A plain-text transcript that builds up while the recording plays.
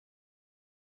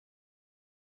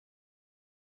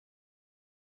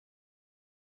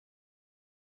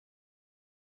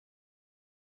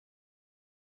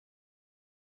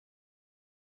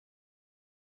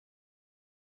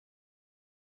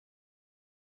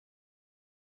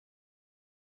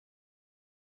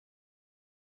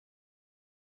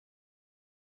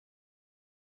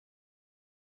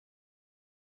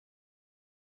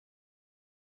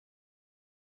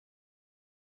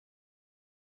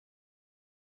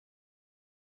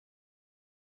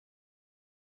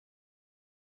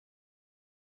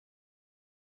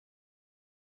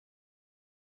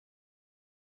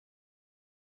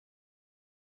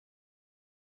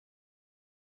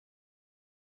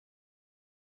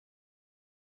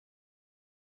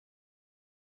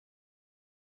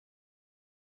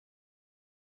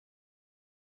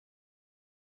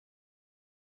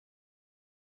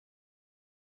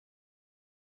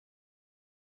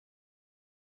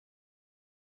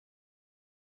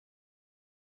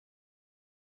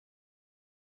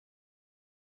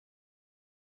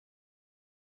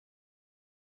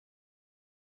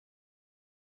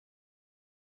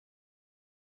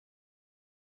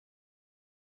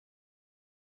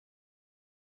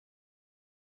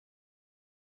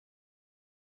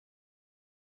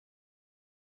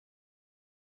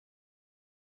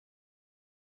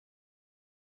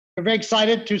We're very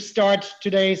excited to start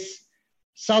today's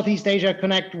Southeast Asia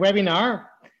Connect webinar.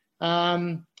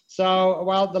 So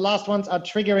while the last ones are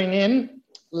triggering in,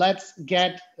 let's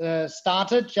get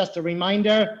started. Just a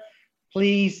reminder,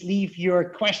 please leave your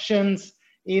questions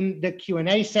in the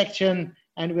Q&A section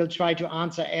and we'll try to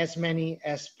answer as many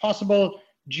as possible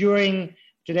during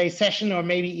today's session or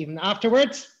maybe even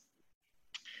afterwards.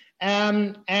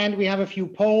 And we have a few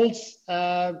polls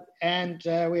and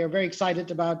we are very excited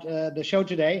about the show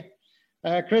today.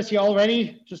 Chris, you all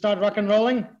ready to start rock and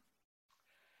rolling?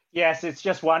 Yes, it's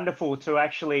just wonderful to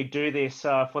actually do this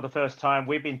for the first time.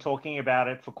 We've been talking about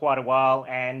it for quite a while,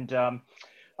 and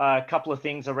a couple of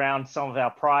things around some of our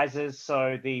prizes.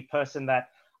 So the person that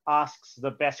asks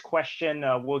the best question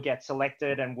will get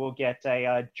selected and we'll get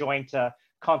a joint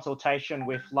consultation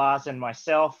with Lars and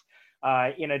myself.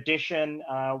 In addition,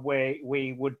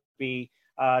 we would be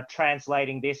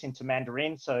translating this into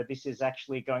Mandarin. So this is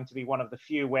actually going to be one of the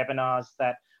few webinars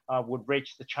that would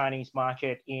reach the Chinese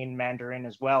market in Mandarin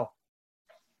as well.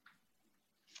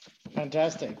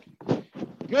 Fantastic.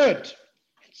 Good.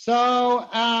 So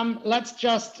let's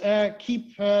just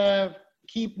keep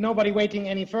nobody waiting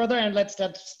any further, and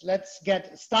let's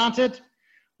get started.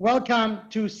 Welcome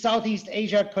to Southeast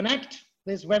Asia Connect.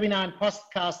 This webinar and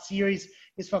podcast series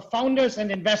is for founders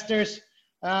and investors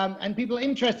and people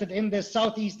interested in the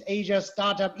Southeast Asia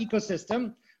startup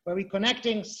ecosystem, where we're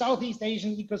connecting Southeast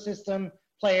Asian ecosystem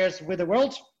players with the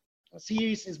world. The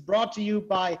series is brought to you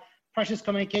by Precious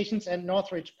Communications and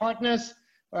Northridge Partners.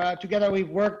 Together, we've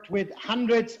worked with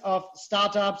hundreds of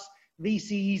startups,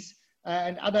 VCs,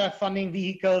 and other funding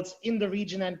vehicles in the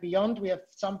region and beyond. We have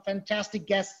some fantastic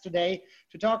guests today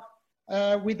to talk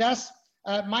with us.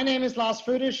 My name is Lars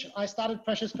Födisch. I started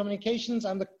Precious Communications.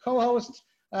 I'm the co-host,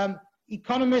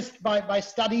 economist by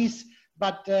studies,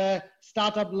 but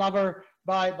startup lover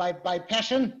by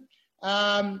passion,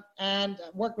 and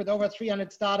worked with over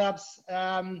 300 startups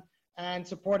and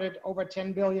supported over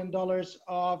 $10 billion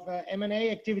of M&A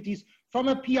activities from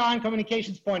a PR and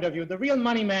communications point of view. The real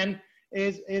money man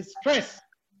is Chris.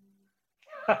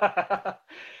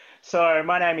 So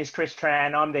my name is Chris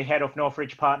Tran. I'm the head of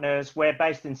Northridge Partners. We're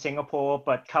based in Singapore,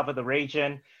 but cover the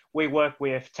region. We work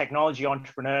with technology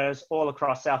entrepreneurs all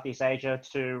across Southeast Asia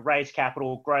to raise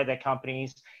capital, grow their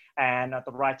companies, and at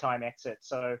the right time exit.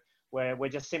 So we're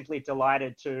just simply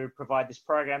delighted to provide this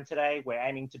program today. We're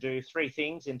aiming to do three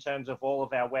things in terms of all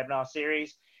of our webinar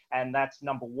series. And that's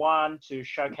number one, to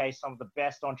showcase some of the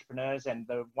best entrepreneurs and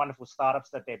the wonderful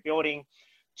startups that they're building.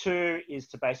 Two is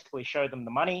to basically show them the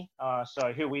money.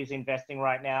 So who is investing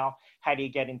right now? How do you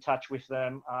get in touch with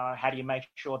them? How do you make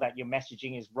sure that your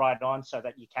messaging is right on so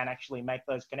that you can actually make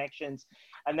those connections?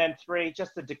 And then three,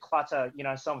 just to declutter,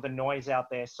 some of the noise out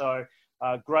there. So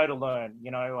grow to learn,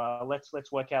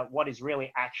 let's work out what is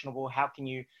really actionable. How can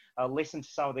you listen to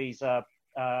some of these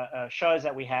shows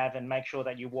that we have and make sure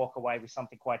that you walk away with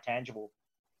something quite tangible.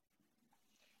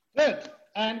 Good.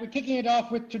 And we're kicking it off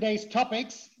with today's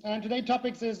topics. And today's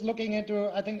topics is looking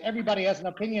into, I think everybody has an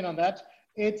opinion on that.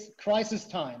 It's crisis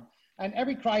time. And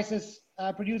every crisis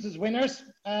produces winners.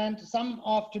 And some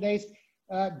of today's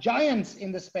giants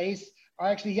in the space are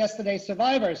actually yesterday's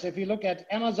survivors. If you look at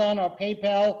Amazon or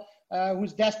PayPal,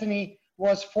 whose destiny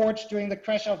was forged during the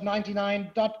crash of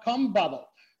 99.com bubble,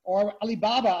 or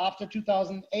Alibaba after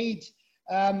 2008,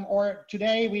 or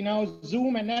today we know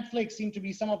Zoom and Netflix seem to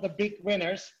be some of the big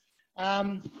winners.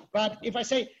 But if I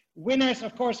say winners,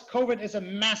 of course, COVID is a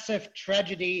massive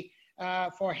tragedy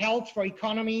for health, for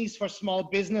economies, for small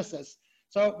businesses.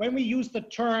 So when we use the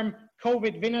term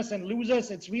COVID winners and losers,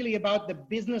 it's really about the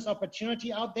business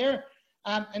opportunity out there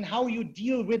and how you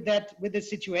deal with the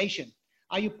situation.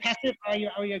 Are you passive?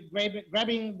 Are you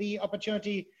grabbing the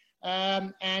opportunity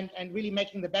and really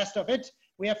making the best of it?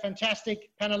 We have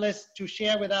fantastic panelists to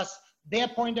share with us their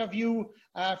point of view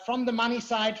from the money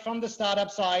side, from the startup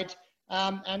side,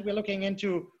 and we're looking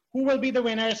into who will be the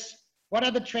winners, what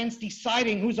are the trends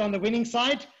deciding who's on the winning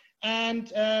side,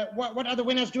 and what are the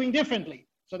winners doing differently,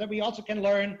 so that we also can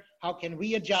learn how can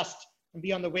we adjust and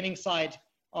be on the winning side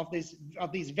of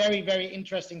these very, very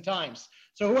interesting times.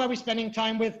 So who are we spending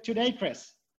time with today,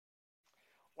 Chris?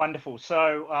 Wonderful.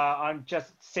 So I'm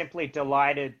just simply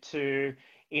delighted to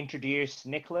introduce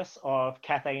Nicholas of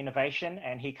Cathay Innovation,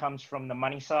 and he comes from the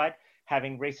money side,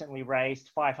 having recently raised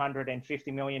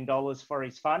 $550 million for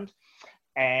his fund,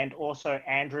 and also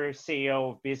Andrew,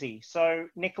 CEO of Busy. So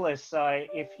Nicholas,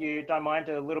 if you don't mind,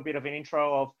 a little bit of an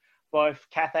intro of both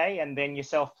Cathay and then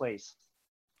yourself, please.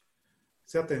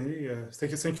 Certainly.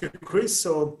 Thank you, Chris.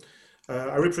 So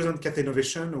I represent Cathay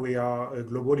Innovation. We are a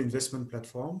global investment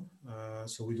platform.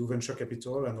 So we do venture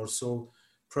capital and also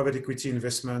private equity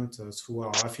investment through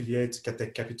our affiliate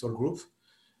Catech Capital Group.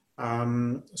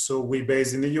 So we're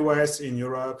based in the US, in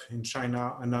Europe, in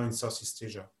China, and now in Southeast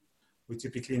Asia. We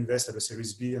typically invest at the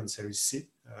Series B and Series C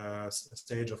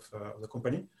stage of the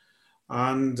company.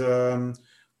 And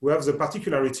we have the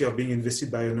particularity of being invested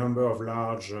by a number of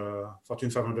large Fortune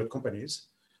 500 companies.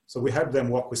 So we help them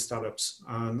work with startups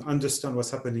and understand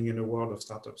what's happening in the world of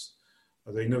startups,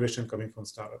 the innovation coming from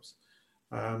startups.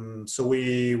 So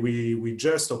we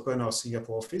just opened our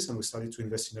Singapore office and we started to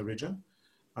invest in the region.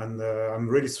 And I'm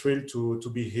really thrilled to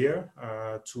be here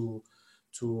to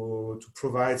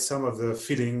provide some of the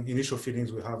initial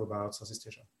feelings we have about Southeast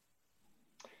Asia.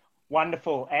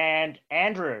 Wonderful. And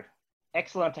Andrew,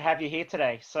 excellent to have you here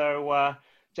today. So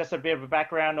just a bit of a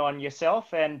background on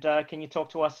yourself, and can you talk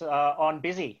to us on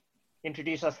Busy?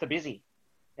 Introduce us to Busy.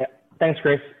 Yeah, thanks,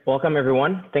 Chris. Welcome,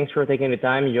 everyone. Thanks for taking the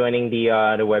time joining the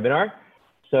webinar.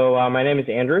 So my name is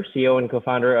Andrew, CEO and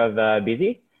co-founder of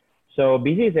Busy. So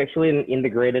Busy is actually an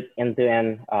integrated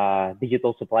end-to-end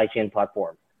digital supply chain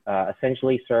platform,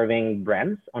 essentially serving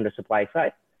brands on the supply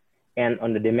side. And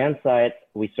on the demand side,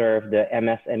 we serve the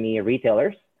MSME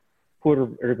retailers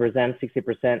who represent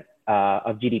 60%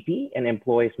 of GDP and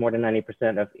employs more than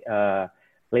 90% of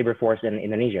labor force in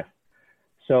Indonesia.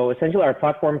 So essentially our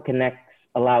platform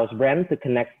allows brands to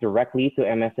connect directly to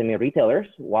MSME retailers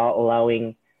while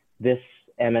allowing this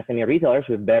MSME retailers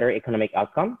with better economic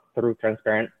outcome through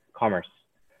transparent commerce.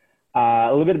 A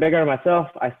little bit bigger on myself,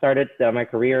 I started my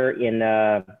career in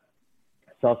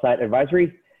sell-side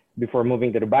advisory before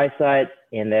moving to the buy side,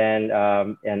 and then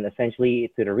and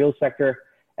essentially to the real sector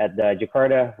at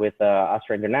Jakarta with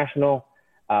Astra International.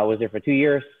 I was there for 2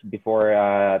 years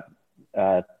before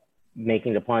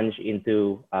making the plunge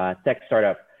into tech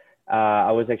startup.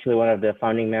 I was actually one of the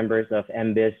founding members of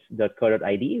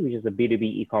mbiz.co.id, which is a B2B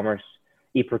e-commerce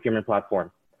e-procurement platform.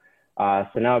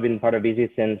 So now I've been part of Busy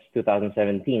since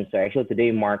 2017. So actually today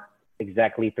marked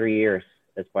exactly 3 years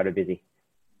as part of Busy.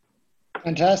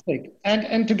 Fantastic.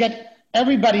 And to get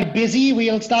everybody busy,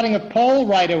 we're starting a poll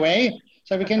right away.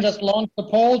 So we can just launch the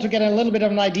poll to get a little bit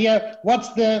of an idea.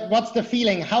 What's the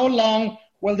feeling? How long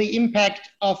will the impact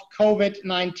of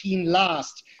COVID-19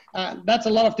 last? That's a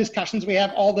lot of discussions we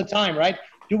have all the time, right?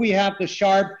 Do we have the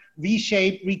sharp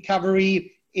V-shaped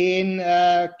recovery in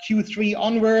Q3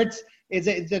 onwards? Is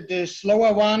it the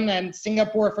slower one? And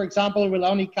Singapore, for example, will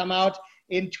only come out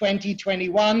in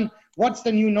 2021. What's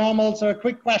the new normal? So a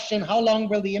quick question, how long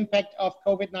will the impact of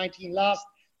COVID-19 last?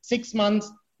 6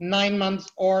 months, 9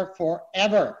 months, or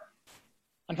forever?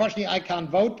 Unfortunately, I can't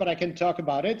vote, but I can talk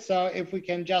about it. So if we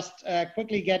can just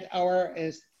quickly get our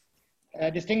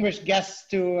distinguished guests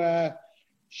to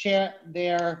share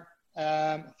their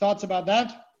thoughts about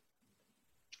that.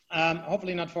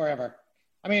 Hopefully not forever.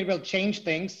 I mean, it will change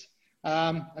things.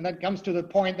 And that comes to the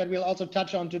point that we'll also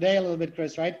touch on today a little bit,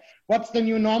 Chris, right? What's the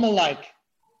new normal like?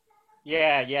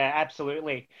 Yeah,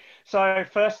 absolutely. So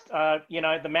first,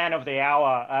 the man of the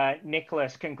hour,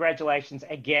 Nicholas, congratulations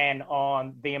again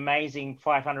on the amazing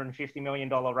 $550 million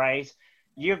raise.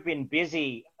 You've been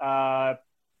busy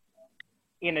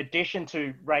in addition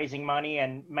to raising money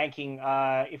and making,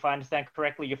 if I understand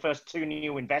correctly, your first 2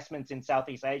 new investments in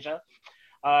Southeast Asia.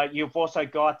 You've also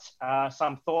got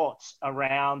some thoughts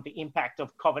around the impact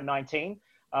of COVID-19,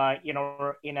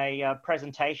 in a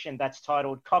presentation that's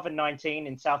titled COVID-19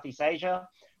 in Southeast Asia,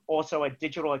 also a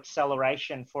digital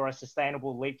acceleration for a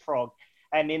sustainable leapfrog.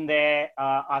 And in there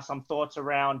are some thoughts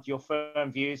around your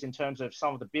firm views in terms of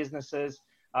some of the businesses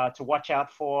to watch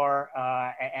out for.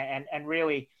 And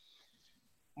really,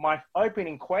 my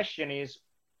opening question is,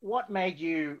 what made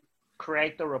you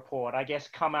create the report? I guess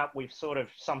come up with sort of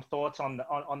some thoughts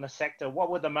on the sector. What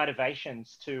were the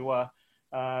motivations to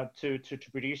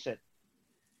produce it?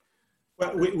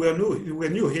 Well, we're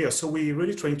new here, so we're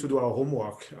really trying to do our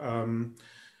homework.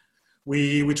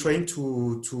 We're trying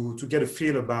to get a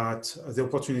feel about the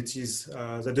opportunities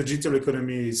that the digital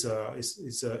economy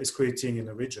is creating in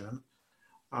the region,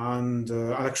 and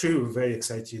actually we're very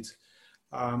excited.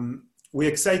 We're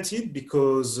excited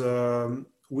because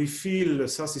we feel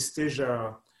Southeast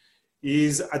Asia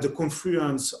is at the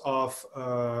confluence of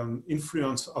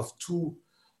influence of 2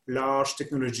 large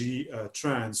technology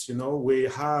trends. We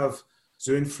have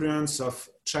the influence of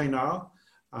China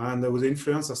and the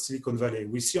influence of Silicon Valley.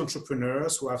 We see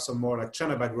entrepreneurs who have some more like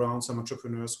China background, some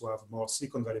entrepreneurs who have more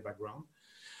Silicon Valley background.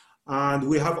 And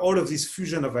we have all of this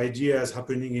fusion of ideas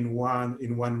happening in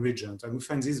one region. And we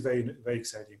find this very, very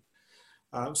exciting.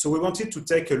 So we wanted to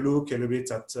take a look a little bit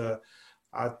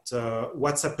at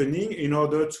what's happening in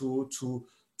order to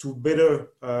better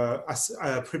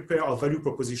prepare our value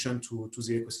proposition to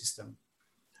the ecosystem.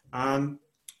 And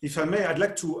if I may, I'd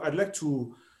like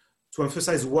to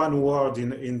emphasize one word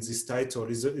in this title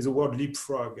is the word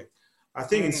leapfrog. I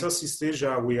think in Southeast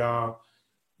Asia we are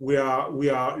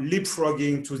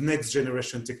leapfrogging to next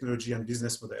generation technology and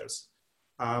business models.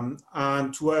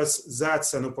 And to us,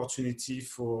 that's an opportunity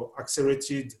for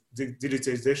accelerated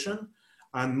digitalization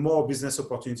and more business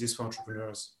opportunities for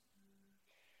entrepreneurs.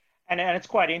 And it's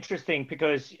quite interesting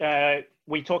because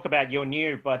we talk about you're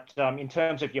new, but in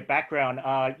terms of your background,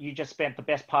 you just spent the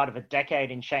best part of a decade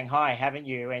in Shanghai, haven't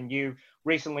you? And you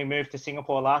recently moved to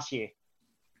Singapore last year.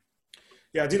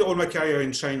 Yeah, I did all my career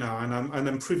in China, and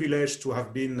I'm privileged to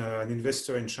have been an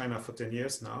investor in China for 10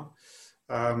 years now.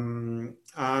 And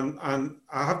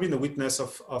I have been a witness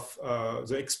of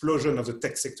the explosion of the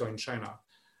tech sector in China.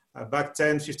 Back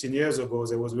 10, 15 years ago,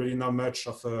 there was really not much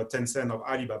of Tencent or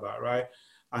Alibaba, right?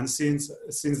 And since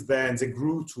then, they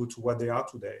grew to what they are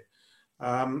today.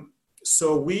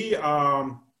 So we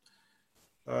are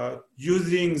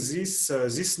using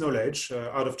this knowledge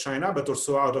out of China, but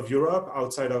also out of Europe,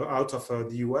 out of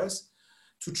the US,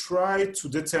 to try to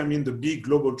determine the big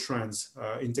global trends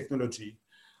in technology.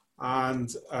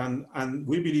 And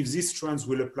we believe these trends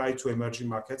will apply to emerging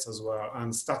markets as well,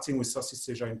 and starting with Southeast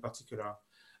Asia in particular.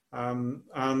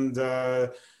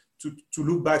 To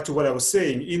look back to what I was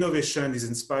saying, innovation is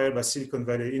inspired by Silicon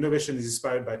Valley, innovation is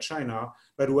inspired by China,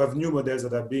 but we have new models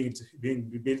that are being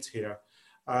built here.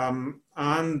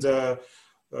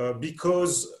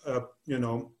 Because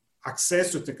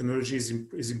access to technology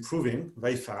is improving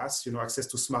very fast, access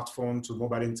to smartphone, to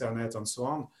mobile internet, and so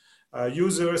on.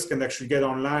 Users can actually get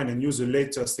online and use the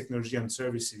latest technology and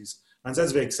services. And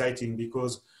that's very exciting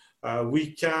because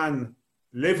we can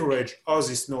leverage all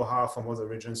this know-how from other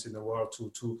regions in the world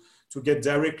to get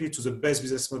directly to the best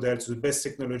business model, to the best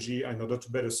technology in order to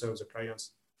better serve the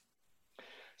clients.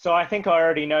 So I think I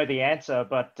already know the answer,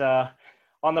 but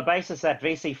on the basis that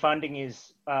VC funding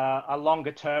is a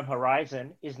longer term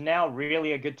horizon, is now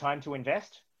really a good time to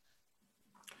invest?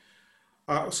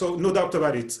 So no doubt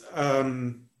about it.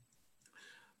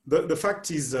 The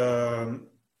fact is,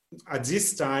 at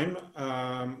this time,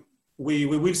 we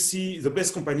will see the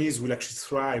best companies will actually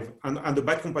thrive and the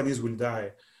bad companies will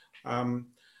die. And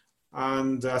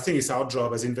I think it's our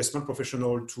job as investment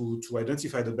professional to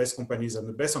identify the best companies and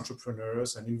the best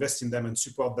entrepreneurs and invest in them and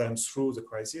support them through the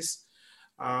crisis.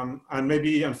 And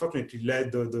maybe, unfortunately,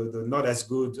 let the not as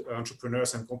good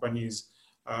entrepreneurs and companies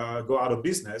go out of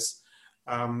business.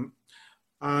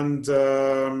 And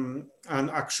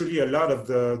actually, a lot of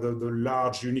the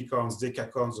large unicorns,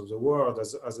 decacorns of the world,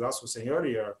 as Lars was saying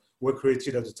earlier, were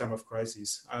created at the time of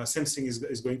crisis. Same thing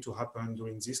is going to happen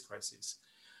during this crisis.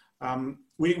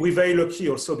 We're very lucky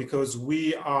also because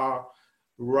we are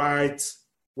right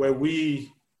where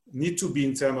we need to be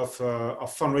in terms of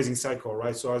fundraising cycle,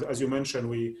 right? So as you mentioned,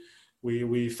 we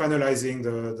finalizing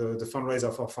the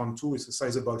fundraiser for Fund 2. It's a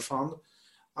sizable fund.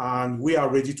 And we are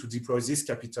ready to deploy this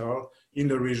capital in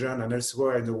the region and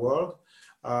elsewhere in the world.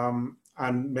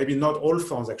 And maybe not all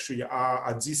funds actually are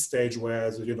at this stage where,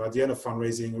 at the end of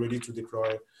fundraising, ready to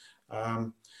deploy.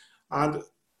 The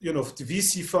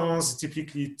VC funds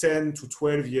typically 10 to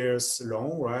 12 years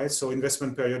long, right? So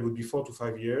investment period would be 4 to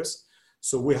 5 years.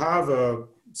 So we have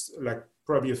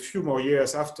probably a few more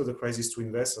years after the crisis to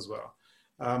invest as well.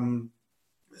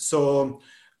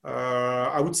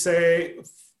 I would say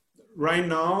right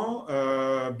now,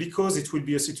 because it will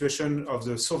be a situation of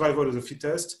the survival of the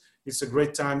fittest, it's a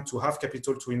great time to have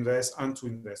capital to invest and to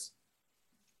invest.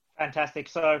 Fantastic.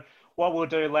 So what we'll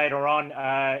do later on,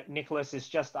 Nicholas, is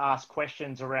just ask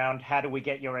questions around how do we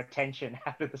get your attention?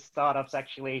 How do the startups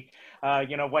actually,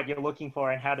 what you're looking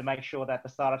for and how to make sure that the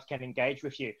startups can engage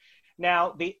with you.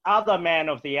 Now, the other man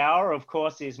of the hour, of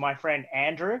course, is my friend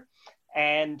Andrew.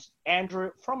 And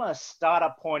Andrew, from a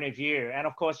startup point of view, and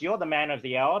of course, you're the man of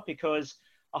the hour because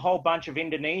a whole bunch of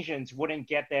Indonesians wouldn't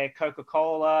get their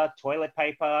Coca-Cola, toilet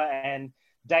paper, and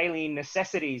daily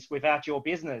necessities without your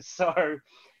business. So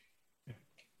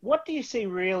what do you see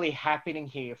really happening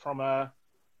here from a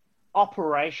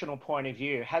operational point of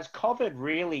view? Has COVID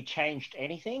really changed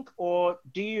anything? Or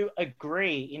do you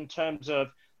agree in terms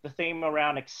of the theme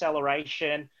around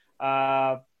acceleration,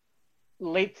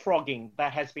 leapfrogging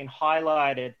that has been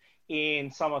highlighted in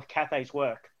some of Cathay's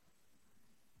work?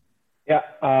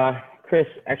 Yeah, Chris,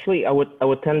 actually, I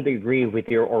would tend to agree with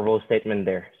your overall statement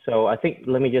there. So I think,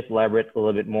 let me just elaborate a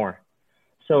little bit more.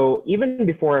 So even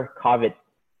before COVID,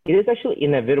 it is actually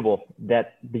inevitable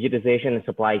that digitization in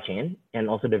supply chain and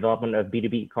also development of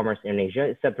B2B e-commerce in Asia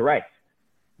is set to rise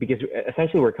because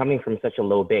essentially we're coming from such a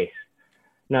low base.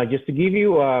 Now, just to give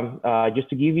you a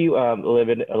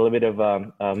little bit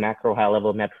of macro high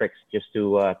level metrics, just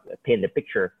to paint the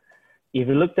picture. if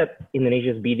you looked at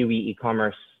Indonesia's B2B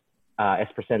e-commerce as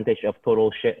percentage of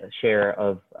total share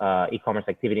of e-commerce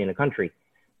activity in the country,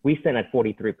 we stand at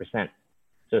 43%.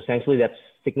 So essentially that's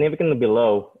significantly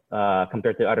below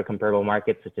compared to other comparable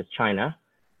markets such as China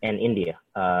and India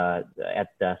at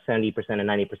 70% and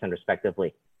 90%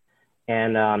 respectively.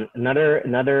 And another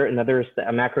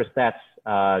macro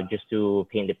stats, just to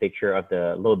paint the picture of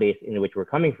the low base in which we're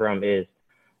coming from, is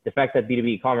the fact that B2B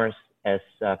e-commerce as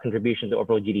contribution to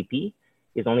overall GDP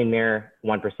is only mere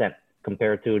 1%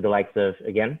 compared to the likes of,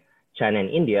 again, China and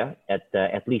India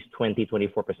at least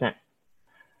 20-24%.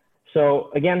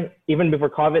 So again, even before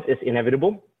COVID is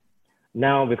inevitable.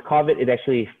 Now with COVID, it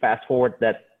actually fast forward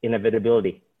that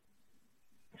inevitability.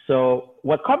 So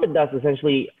what COVID does,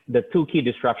 essentially, the two key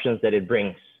disruptions that it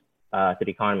brings to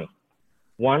the economy.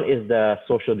 One is the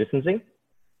social distancing.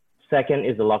 Second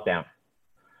is the lockdown.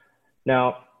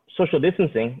 Now, social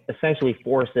distancing essentially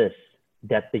forces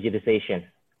that digitization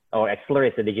or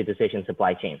accelerates the digitization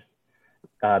supply chain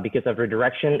because of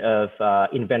redirection of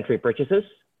inventory purchases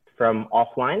from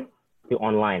offline to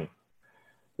online.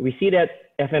 We see that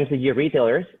FMCG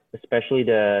retailers, especially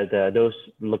those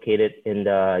located in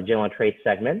the general trade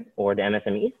segment or the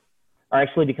MSMEs, are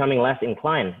actually becoming less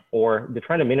inclined, or they're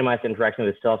trying to minimize the interaction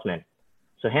with salesmen.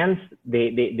 So hence,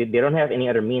 they don't have any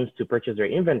other means to purchase their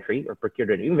inventory or procure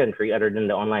their inventory other than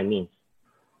the online means.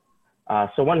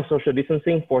 So one is social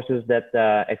distancing, forces that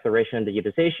acceleration and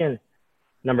digitization.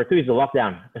 Number two is the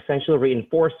lockdown, essentially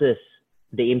reinforces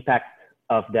the impact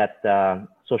of that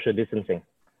social distancing.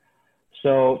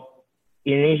 So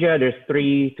in Indonesia, there's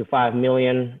 3 to 5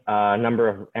 million number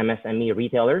of MSME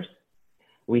retailers.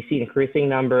 We see increasing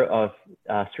number of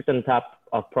certain type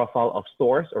of profile of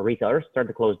stores or retailers start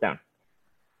to close down,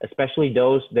 especially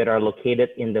those that are located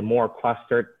in the more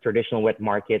clustered traditional wet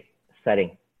market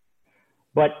setting.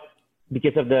 But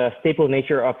because of the staple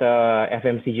nature of the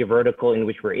FMCG vertical in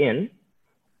which we're in,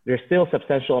 there's still a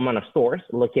substantial amount of stores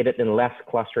located in less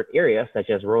clustered areas, such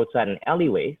as roadside and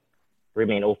alleyways,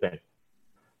 remain open.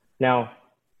 Now,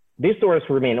 these stores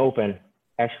who remain open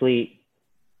actually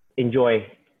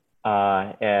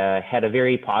had a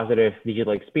very positive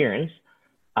digital experience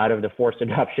out of the forced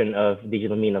adoption of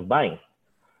digital means of buying.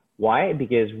 Why?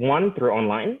 Because one, through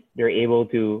online, they're able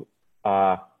to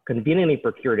conveniently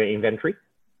procure their inventory.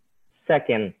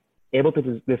 Second, able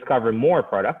to discover more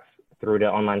products through the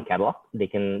online catalog. They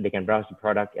can browse the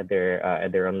product at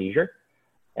their own leisure.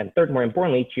 And third, more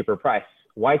importantly, cheaper price.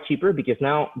 Why cheaper? Because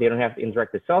now they don't have to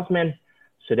interact with salesmen.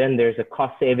 So then there's a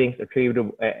cost savings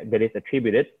that is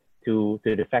attributed to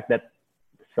the fact that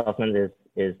the salesman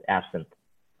is absent.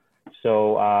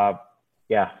 So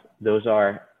yeah, those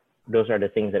are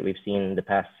the things that we've seen in the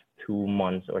past 2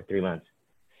 months or 3 months.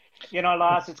 You know,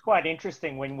 Lars, it's quite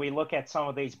interesting when we look at some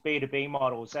of these B2B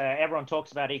models. Everyone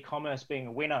talks about e-commerce being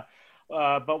a winner.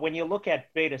 But when you look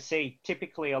at B2C,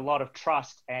 typically a lot of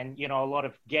trust and, you know, a lot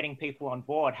of getting people on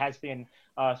board has been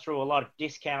through a lot of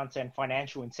discounts and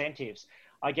financial incentives.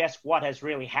 I guess what has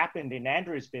really happened in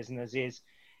Andrew's business is,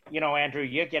 you know, Andrew,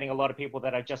 you're getting a lot of people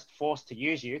that are just forced to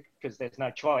use you because there's no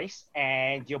choice,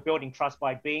 and you're building trust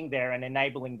by being there and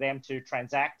enabling them to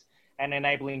transact and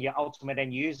enabling your ultimate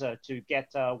end user to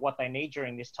get what they need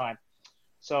during this time.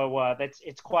 So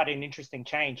it's quite an interesting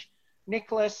change.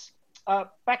 Nicholas,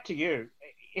 back to you.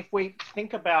 If we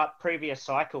think about previous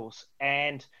cycles,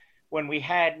 and when we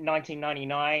had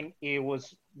 1999, it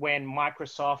was when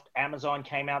Microsoft, Amazon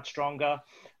came out stronger.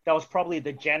 That was probably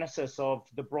the genesis of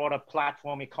the broader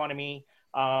platform economy,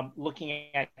 looking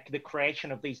at the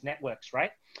creation of these networks,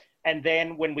 right? And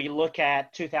then when we look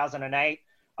at 2008,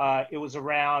 it was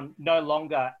around no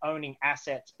longer owning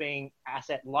assets, being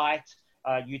asset light,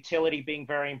 utility being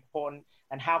very important,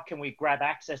 and how can we grab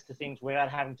access to things without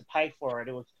having to pay for it?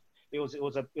 It was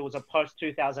a post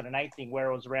 2008 thing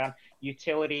where it was around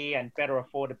utility and better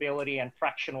affordability and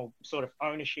fractional sort of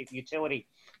ownership utility.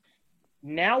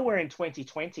 Now we're in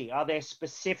 2020. Are there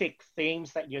specific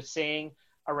themes that you're seeing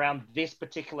around this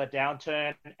particular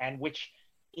downturn, and which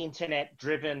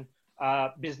internet-driven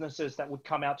businesses that would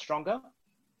come out stronger?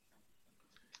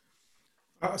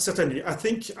 Certainly. I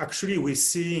think actually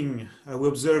we're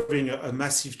observing a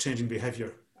massive change in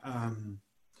behavior. And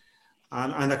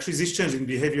actually this change in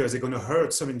behavior is going to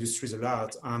hurt some industries a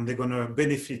lot, and they're going to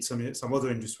benefit some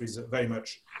other industries very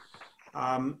much.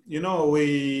 You know,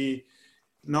 we're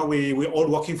all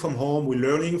working from home, we're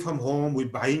learning from home, we're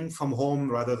buying from home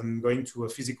rather than going to a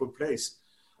physical place.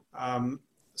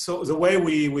 So the way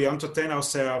we entertain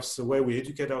ourselves, the way we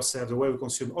educate ourselves, the way we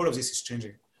consume, all of this is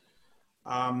changing.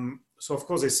 so of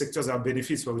course, the sectors are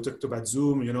benefits. Where we talked about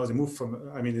Zoom, you know, they moved from,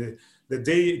 I mean, the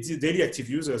daily active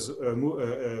users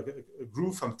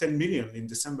grew from 10 million in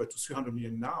December to 300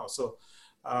 million now. So,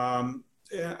 and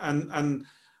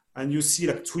you see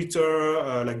like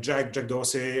Twitter, like Jack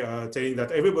Dorsey telling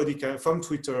that everybody can, from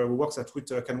Twitter, who works at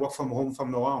Twitter, can work from home from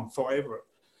now on forever.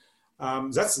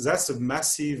 That's a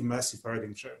massive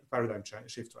paradigm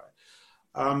shift,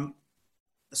 right?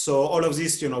 So all of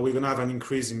this, you know, we're going to have an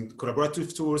increase in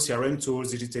collaborative tools, CRM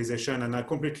tools, digitization, and I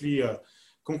completely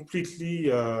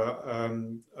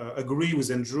agree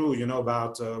with Andrew, you know,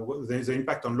 about the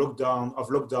impact on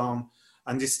lockdown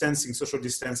and distancing, social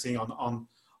distancing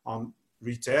on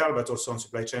retail, but also on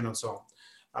supply chain and so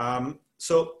on.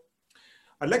 So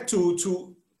I'd like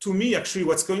to me, actually,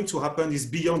 what's going to happen is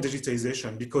beyond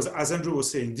digitization, because as Andrew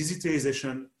was saying,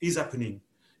 digitization is happening.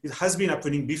 It has been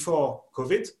happening before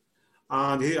COVID,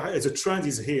 and the trend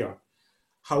is here.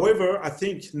 However, I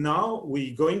think now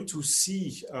we're going to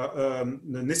see the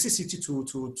necessity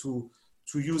to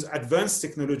use advanced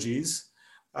technologies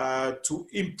to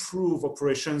improve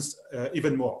operations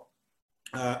even more.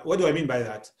 What do I mean by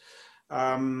that?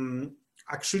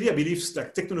 Actually, I believe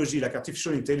like technology like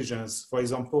artificial intelligence, for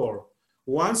example,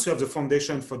 once you have the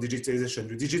foundation for digitalization,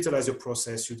 you digitalize your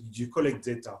process, you collect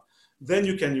data, then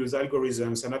you can use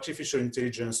algorithms and artificial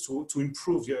intelligence to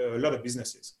improve a lot of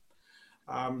businesses.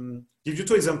 Give you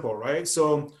two examples, right?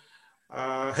 So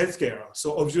healthcare.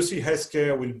 So obviously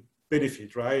healthcare will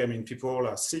benefit, right? I mean, people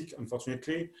are sick,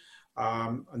 unfortunately,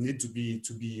 and need to be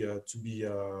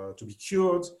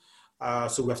cured.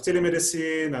 So we have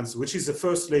telemedicine, and which is the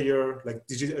first layer, like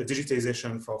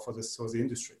digitization for the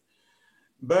industry.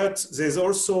 But there's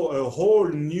also a whole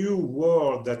new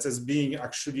world that is being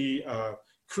actually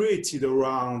created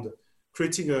around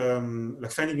creating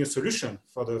like finding a solution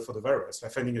for the virus,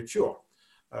 like finding a cure,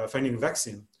 finding a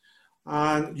vaccine.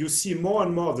 And you see more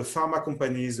and more of the pharma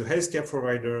companies, the healthcare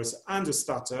providers, and the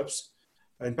startups,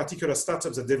 in particular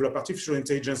startups that develop artificial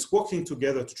intelligence, working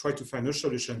together to try to find a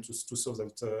solution to solve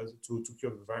that, to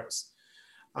cure the virus.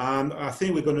 And I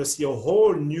think we're going to see a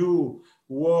whole new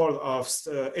world of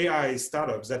AI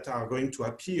startups that are going to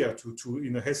appear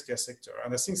in the healthcare sector.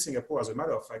 And I think Singapore, as a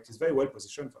matter of fact, is very well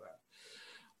positioned for that.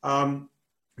 I'll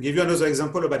give you another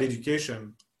example about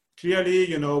education. Clearly,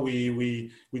 you know,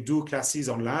 we do classes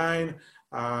online.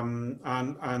 And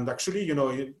actually, you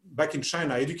know, back in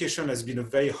China, education has been a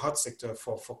very hot sector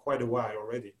for quite a while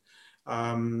already.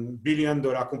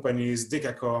 Billion-dollar companies,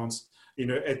 decacorns in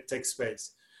the edtech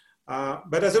space.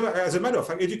 But as a matter of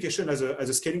fact, education has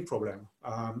a scaling problem.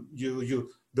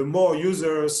 The more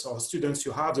users or students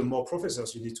you have, the more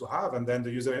professors you need to have, and then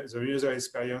the user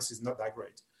experience is not that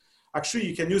great. Actually,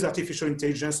 you can use artificial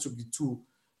intelligence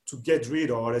to get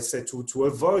rid, or let's say to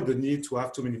avoid the need to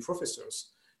have too many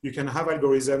professors. You can have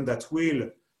algorithms that will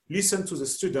listen to the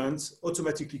students,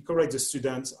 automatically correct the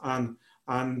students, and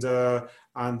help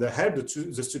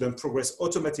the student progress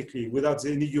automatically without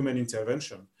any human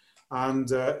intervention.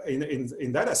 And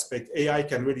in that aspect, AI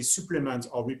can really supplement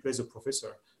or replace the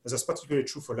professor. That's particularly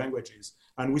true for languages.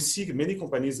 And we see many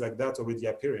companies like that already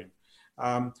appearing.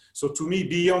 So to me,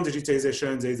 beyond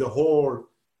digitization, there's a whole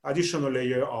additional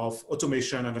layer of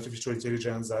automation and artificial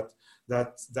intelligence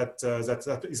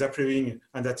that is appearing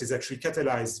and that is actually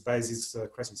catalyzed by this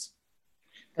crisis.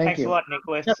 Thanks a lot,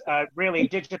 Nicholas. Really,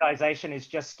 digitization is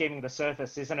just skimming the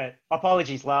surface, isn't it?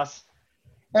 Apologies, Lars.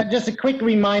 Just a quick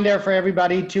reminder for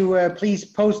everybody to please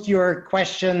post your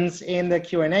questions in the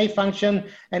Q&A function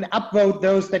and upvote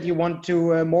those that you want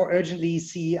to more urgently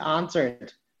see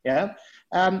answered. Yeah.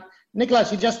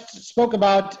 Nicholas, you just spoke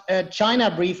about China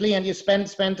briefly, and you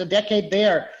spent a decade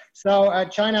there. So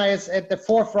China is at the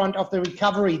forefront of the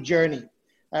recovery journey.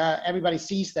 Everybody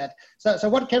sees that. So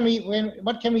what can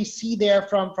we see there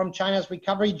from China's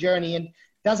recovery journey? And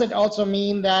does it also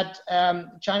mean that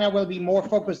China will be more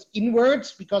focused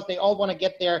inwards because they all want to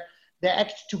get their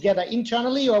act together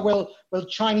internally, or will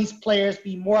Chinese players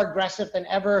be more aggressive than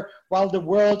ever while the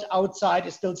world outside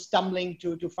is still stumbling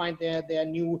to find their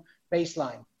new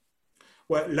baseline?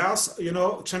 Well, Lars, you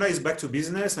know, China is back to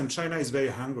business and China is very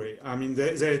hungry. I mean,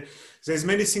 there's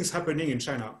many things happening in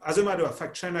China. As a matter of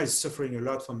fact, China is suffering a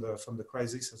lot from the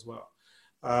crisis as well.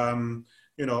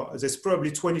 You know, there's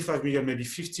probably 25 million, maybe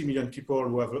 50 million people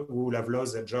who will have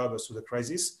lost their jobs through the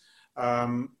crisis.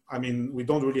 I mean, we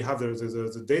don't really have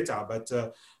the data, but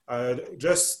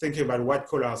just thinking about white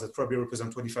collars that probably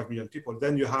represent 25 million people,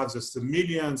 then you have the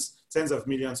millions, tens of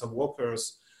millions of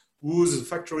workers whose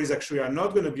factories actually are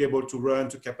not going to be able to run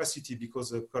to capacity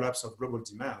because of the collapse of global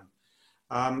demand.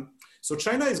 So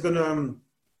China is going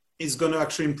to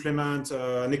actually implement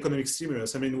an economic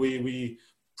stimulus. I mean, we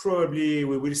probably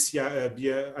we will see be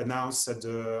announced at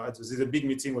the big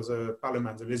meeting with the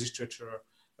parliament, the legislature,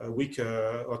 a week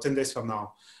or 10 days from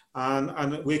now.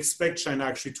 And we expect China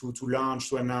actually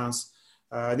to announce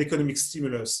an economic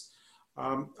stimulus.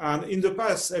 And in the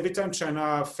past, every time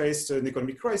China faced an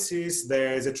economic crisis,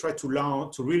 they tried to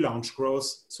relaunch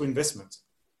growth through investment.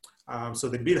 So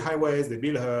they build highways, they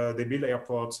build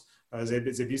airports, they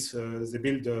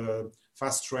build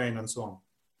fast train and so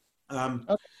on.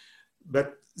 Okay.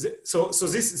 But so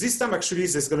this time actually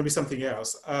there's going to be something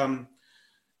else.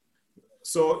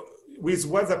 So with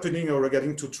what's happening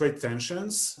regarding to trade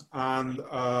tensions and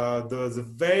the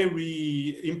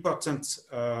very important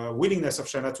willingness of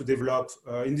China to develop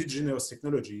indigenous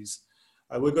technologies,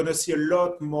 we're going to see a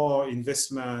lot more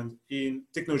investment in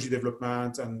technology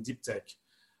development and deep tech.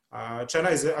 China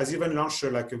has even launched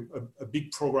a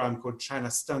big program called China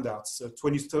Standards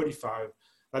 2035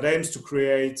 that aims to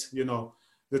create,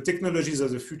 the technologies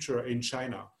of the future in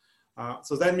China.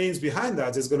 So that means behind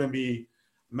that, there's going to be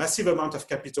massive amount of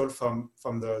capital from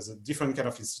the different kind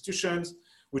of institutions,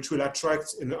 which will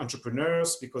attract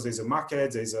entrepreneurs because there's a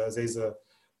market, there's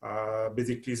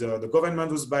basically the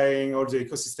government who's buying, all the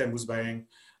ecosystem who's buying,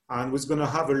 and we're going to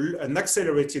have an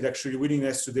accelerated actually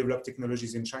willingness to develop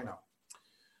technologies in China.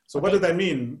 So what does that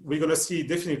mean? We're going to see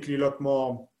definitely a lot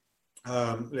more,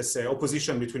 let's say,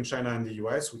 opposition between China and the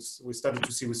US, which we started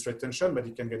to see with trade tension, but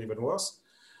it can get even worse.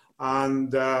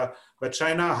 And but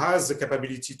China has the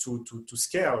capability to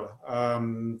scale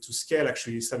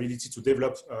actually its ability to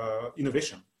develop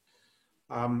innovation.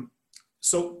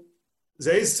 So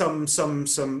there is some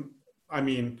I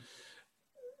mean,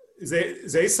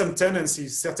 there is some tendency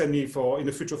certainly in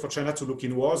the future for China to look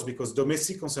inwards because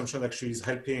domestic consumption actually is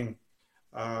helping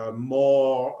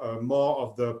more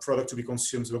of the product to be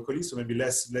consumed locally, so maybe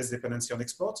less dependency on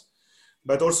export.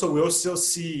 But also, we also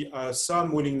see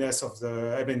some willingness of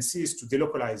the MNCs to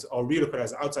delocalize or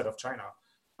relocalize outside of China.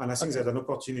 And I think there's an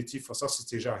opportunity for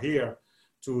Southeast Asia here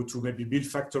to maybe build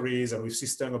factories, and we've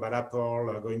seen about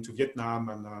Apple going to Vietnam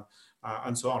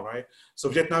and so on, right? So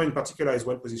Vietnam in particular is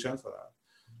well positioned for that.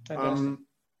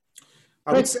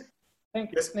 I would say,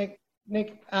 thanks, yes.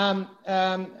 Nick,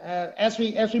 as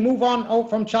we move on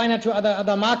from China to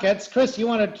other markets, Chris, you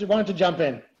wanted to jump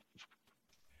in.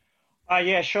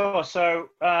 Yeah, sure. So,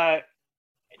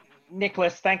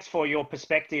 Nicholas, thanks for your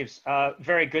perspectives.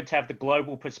 Very good to have the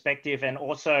global perspective, and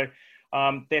also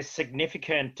there's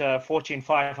significant Fortune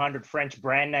 500 French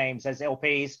brand names as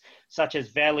LPs, such as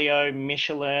Valeo,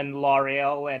 Michelin,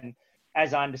 L'Oreal, and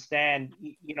as I understand,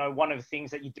 one of the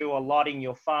things that you do a lot in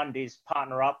your fund is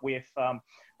partner up with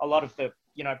a lot of the,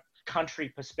 country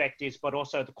perspectives, but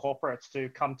also the corporates to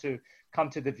come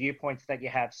to the viewpoints that you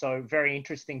have. So very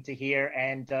interesting to hear.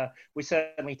 And we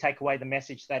certainly take away the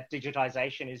message that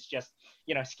digitization is just,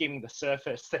 skimming the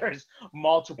surface. There's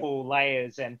multiple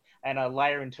layers and a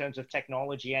layer in terms of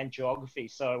technology and geography.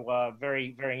 So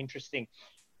very, very interesting.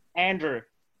 Andrew,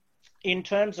 in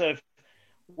terms of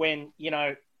when,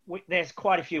 there's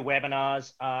quite a few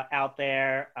webinars out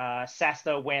there.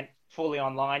 SaaStr went fully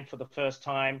online for the first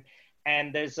time.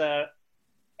 And there's sense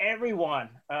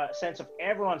of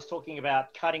everyone's talking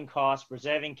about cutting costs,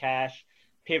 preserving cash,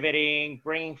 pivoting,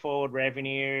 bringing forward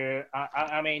revenue.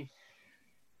 I mean,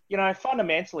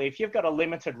 fundamentally, if you've got a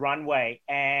limited runway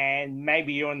and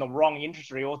maybe you're in the wrong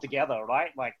industry altogether,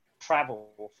 right? Like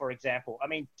travel, for example. I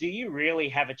mean, do you really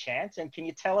have a chance? And can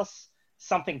you tell us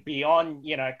something beyond,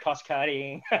 cost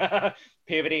cutting,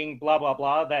 pivoting, blah, blah,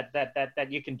 blah,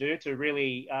 that you can do to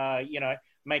really,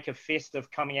 make a fist of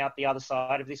coming out the other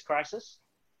side of this crisis?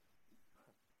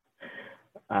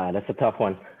 That's a tough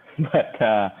one, but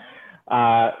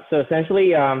so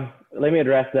essentially, let me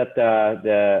address that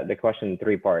the question in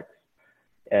three parts.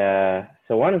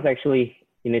 So one is actually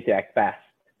you need to act fast.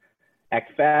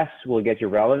 Act fast will get you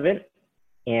relevant,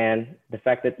 and the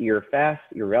fact that you're fast,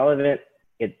 you're relevant,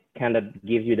 it kind of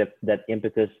gives you that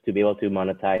impetus to be able to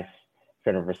monetize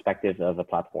from a perspective of a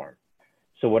platform.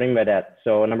 So what do I mean by that?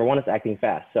 So number one is acting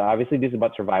fast. So obviously this is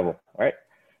about survival, right?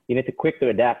 You need to quick to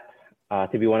adapt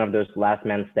to be one of those last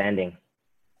men standing,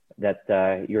 that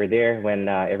you're there when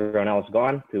everyone else is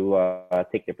gone to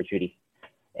take the opportunity.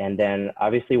 And then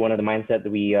obviously one of the mindset that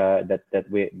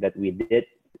we did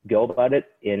go about it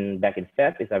back in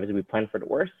Feb is obviously we plan for the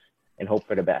worst and hope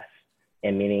for the best,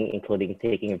 and meaning including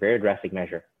taking a very drastic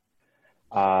measure.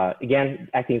 Again,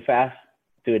 acting fast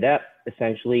to adapt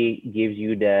essentially gives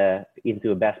you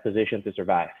into a best position to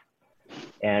survive.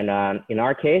 And in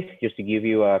our case, just to give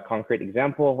you a concrete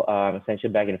example,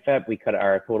 essentially back in Feb, we cut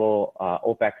our total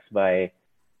OPEX by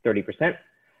 30%.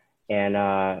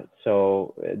 And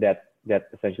so that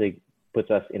essentially puts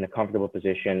us in a comfortable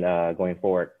position going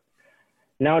forward.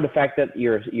 Now, the fact that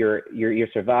you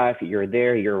survive, you're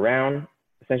there, you're around,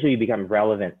 essentially you become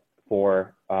relevant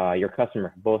for your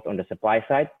customer, both on the supply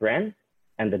side, brand,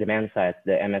 and the demand side,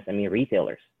 the MSME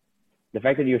retailers. The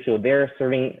fact that you're still there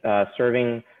serving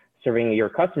your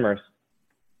customers,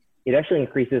 it actually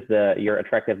increases your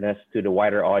attractiveness to the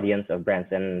wider audience of brands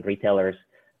and retailers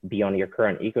beyond your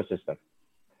current ecosystem.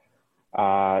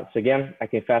 So again,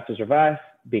 acting fast to survive,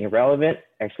 being relevant,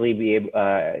 actually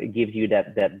gives you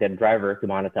that driver to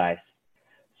monetize.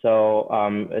 So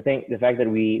I think the fact that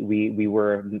we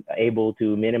were able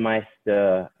to minimize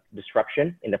the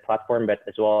disruption in the platform, but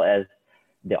as well as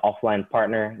the offline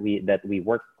partner that we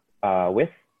work with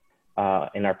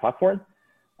in our platform,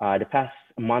 the past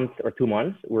month or 2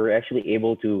 months, we're actually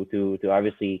able to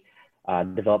obviously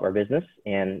develop our business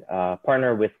and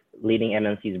partner with leading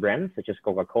MNCs brands such as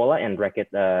Coca-Cola and Reckitt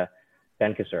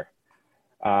Benckiser.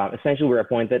 Essentially, we're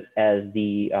appointed as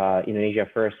the Indonesia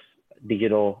first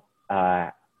digital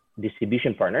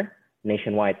distribution partner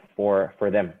nationwide for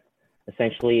them.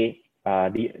 Essentially,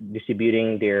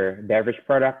 distributing their beverage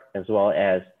product as well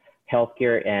as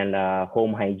healthcare and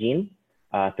home hygiene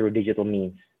through digital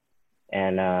means.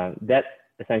 And that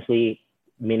essentially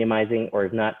minimizing, or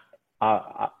if not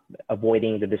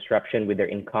avoiding, the disruption with their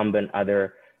incumbent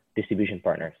other distribution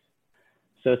partners.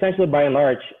 So essentially, by and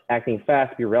large, acting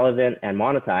fast, be relevant, and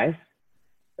monetize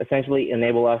essentially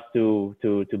enable us to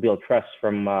build trust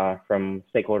from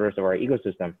stakeholders of our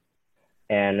ecosystem.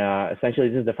 And essentially,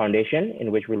 this is the foundation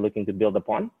in which we're looking to build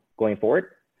upon going forward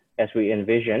as we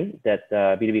envision that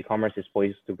B2B commerce is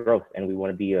poised to growth, and we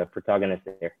want to be a protagonist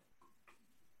there.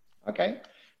 Okay,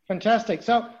 fantastic.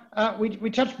 So we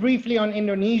touched briefly on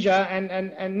Indonesia,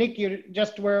 and Nick, you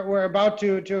just were about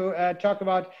to talk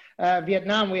about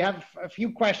Vietnam. We have a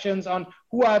few questions on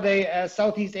who are the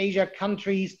Southeast Asia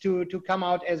countries to come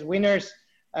out as winners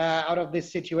out of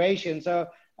this situation. So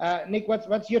Nick,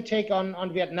 what's your take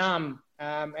on Vietnam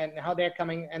and how they're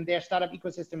coming and their startup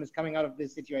ecosystem is coming out of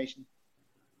this situation?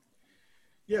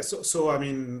 Yeah, so I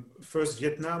mean, first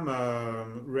Vietnam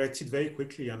reacted very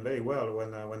quickly and very well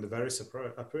when the virus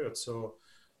appeared. So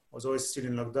I was always still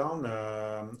in lockdown.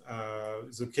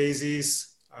 The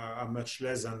cases are much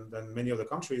less than many other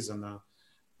countries, and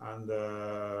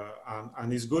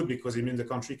it's good because it means the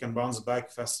country can bounce back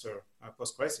faster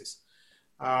post-crisis.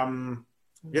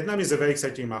 Vietnam is a very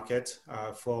exciting market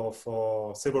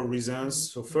for several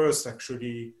reasons. So first,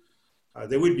 actually,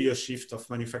 there will be a shift of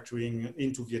manufacturing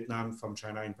into Vietnam from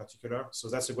China in particular. So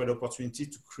that's a great opportunity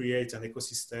to create an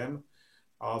ecosystem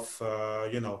of,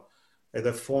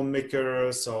 either phone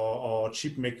makers or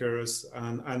chip makers.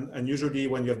 And usually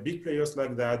when you have big players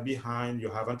like that behind, you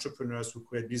have entrepreneurs who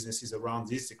create businesses around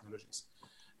these technologies.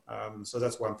 So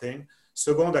that's one thing.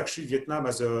 Second, actually, Vietnam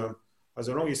has a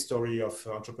long history of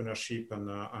entrepreneurship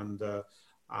and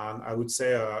I would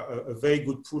say a very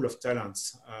good pool of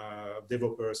talents,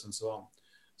 developers and so on.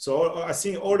 So I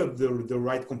think all of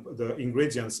the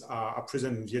ingredients are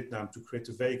present in Vietnam to create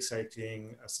a very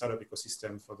exciting startup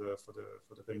ecosystem for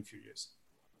the coming few years.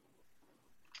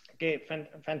 Okay,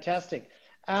 fantastic.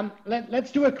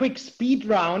 Let's do a quick speed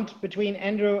round between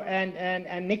Andrew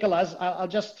and Nicholas. I'll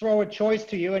just throw a choice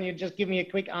to you and you just give me a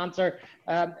quick answer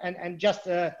and just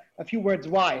a few words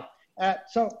why.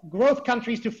 So growth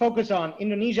countries to focus on,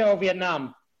 Indonesia or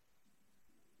Vietnam?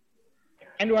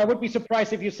 Andrew, I would be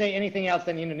surprised if you say anything else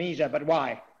than Indonesia, but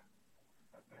why?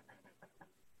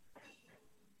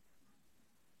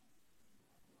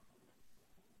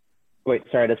 Wait,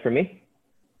 sorry, that's for me?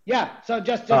 Yeah, so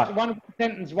just one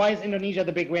sentence. Why is Indonesia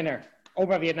the big winner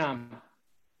over Vietnam?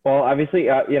 Well, obviously,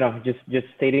 just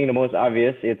stating the most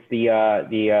obvious, it's the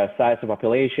size of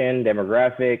population,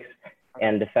 demographics,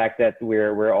 and the fact that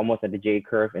we're almost at the J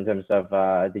curve in terms of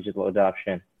digital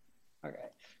adoption.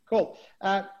 Okay, cool.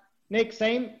 Nick,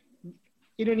 same.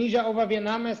 Indonesia over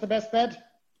Vietnam as the best bet?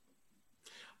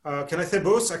 Can I say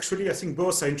both? Actually, I think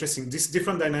both are interesting. These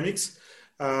different dynamics.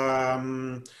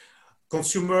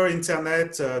 Consumer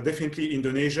internet, definitely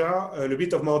Indonesia. A little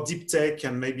bit of more deep tech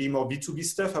and maybe more B2B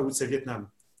stuff, I would say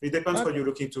Vietnam. It depends what you're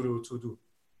looking to do.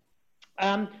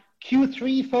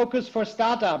 Q3 focus for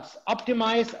startups,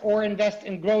 optimize or invest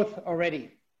in growth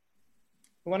already?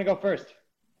 Who want to go first?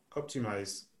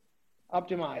 Optimize.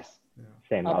 Optimize. Yeah.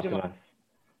 Same, optimize.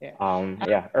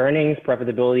 Yeah. Earnings,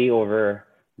 profitability over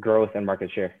growth and market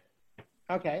share.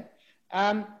 Okay.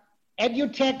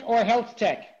 EduTech or health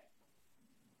tech?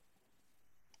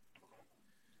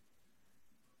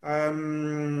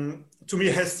 To me,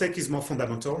 health tech is more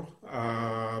fundamental.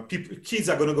 Kids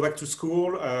are going to go back to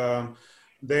school.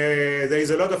 There is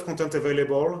a lot of content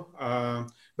available.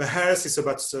 But health is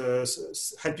about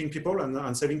helping people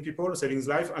and saving people, saving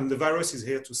life. And the virus is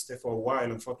here to stay for a while,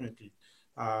 unfortunately.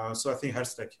 So I think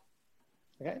health tech.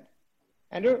 Okay.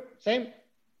 Andrew, same?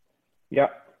 Yeah.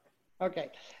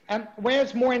 Okay.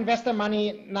 Where's more investor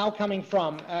money now coming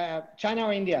from? China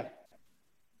or India?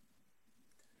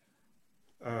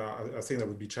 I think that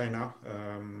would be China.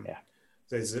 Yeah.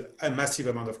 There's a massive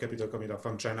amount of capital coming out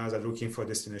from China that are looking for a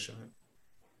destination.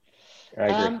 I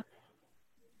agree.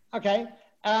 Okay.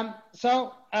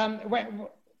 So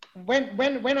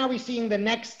when are we seeing the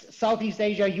next Southeast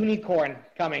Asia unicorn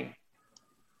coming?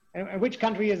 And which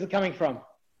country is it coming from?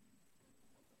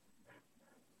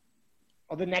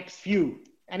 Or the next few?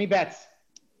 Any bets?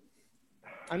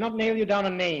 I'm not nailing you down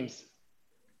on names.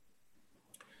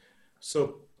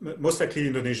 So most likely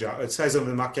Indonesia, the size of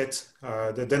the market,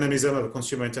 the dynamism of the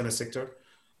consumer internet sector,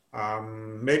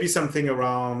 maybe something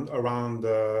around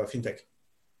fintech.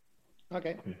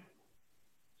 Okay.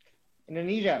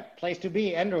 Indonesia, place to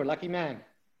be. Andrew, lucky man.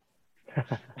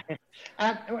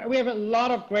 We have a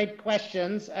lot of great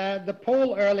questions. The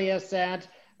poll earlier said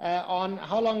on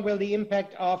how long will the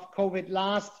impact of COVID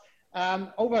last?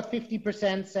 Over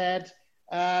 50% said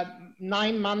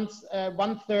 9 months,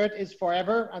 1/3 is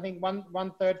forever. I think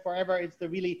one third forever is the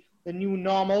new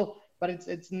normal, but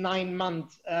it's 9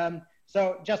 months.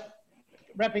 So just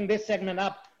wrapping this segment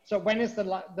up. So when is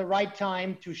the right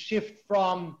time to shift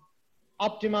from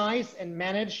optimize and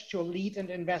manage to lead and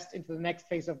invest into the next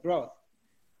phase of growth?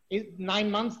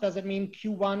 9 months, does it mean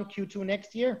Q1, Q2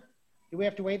 next year? Do we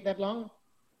have to wait that long?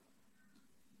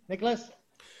 Nicholas?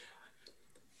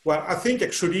 Well, I think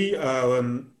actually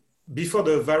before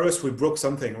the virus, we broke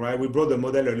something, right? We broke the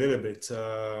model a little bit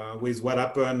with what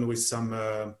happened with some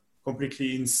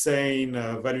completely insane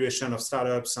valuation of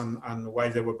startups and why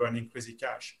they were burning crazy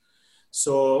cash.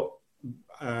 So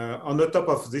on the top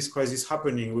of this crisis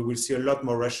happening, we will see a lot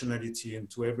more rationality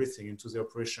into everything, into the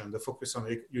operation, the focus on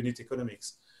unit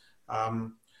economics.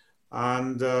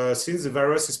 Since the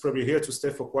virus is probably here to stay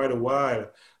for quite a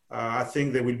while, I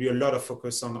think there will be a lot of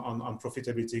focus on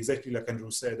profitability, exactly like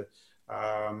Andrew said.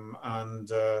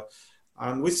 And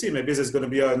we see maybe there's going to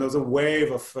be another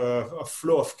wave of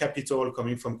flow of capital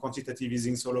coming from quantitative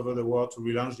easings all over the world to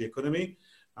relaunch the economy.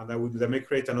 And that may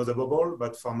create another bubble,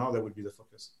 but for now, that would be the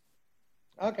focus.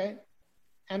 Okay.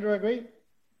 Andrew, agree?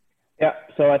 Yeah.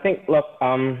 So I think, look,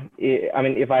 I mean,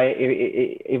 if I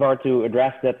were to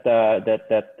address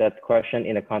that question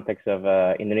in the context of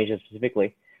Indonesia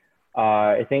specifically,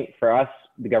 I think for us,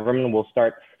 the government will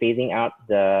start phasing out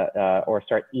or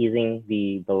start easing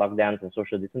the lockdowns and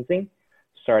social distancing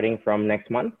starting from next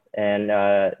month. And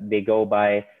they go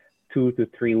by 2 to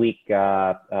 3 week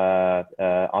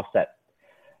offset.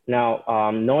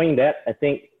 Now, knowing that, I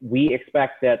think we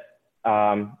expect that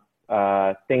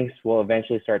things will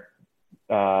eventually start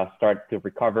to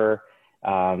recover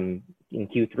in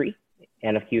Q3,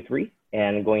 end of Q3,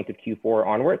 and going to Q4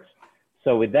 onwards.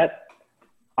 So with that,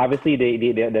 obviously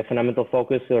the fundamental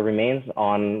focus still remains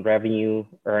on revenue,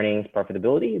 earnings,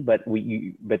 profitability, but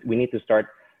we need to start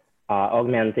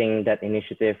augmenting that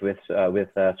initiative with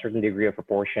a certain degree of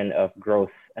proportion of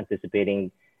growth,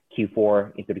 anticipating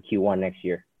Q4 into the Q1 next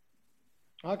year.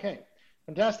 Okay,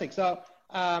 fantastic. So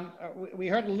we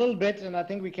heard a little bit, and I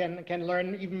think we can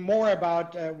learn even more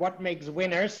about what makes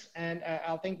winners. And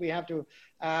I think we have to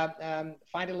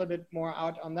find a little bit more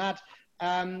out on that.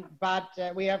 But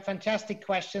we have fantastic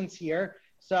questions here.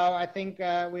 So I think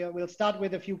we'll start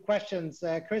with a few questions.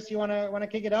 Chris, you wanna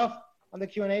kick it off on the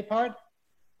Q&A part?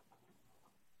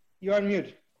 You're on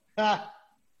mute.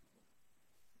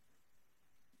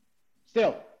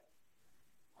 Still.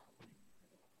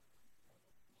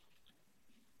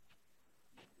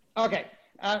 Okay.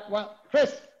 Well,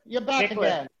 Chris, you're back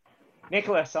again.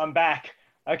 Nicholas, I'm back.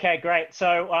 Okay, great.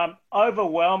 So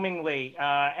overwhelmingly,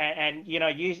 and you know,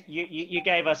 you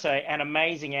gave us an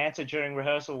amazing answer during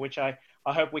rehearsal, which I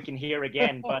hope we can hear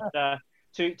again. But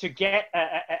to get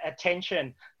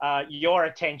attention, your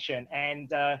attention,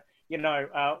 and you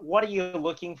know, what are you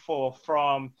looking for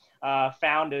from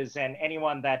founders and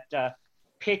anyone that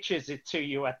pitches it to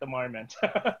you at the moment?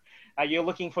 Are you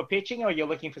looking for pitching, or are you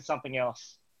looking for something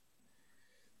else?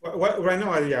 Well, right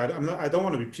now, I don't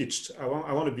want to be pitched. I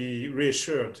want to be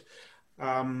reassured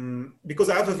because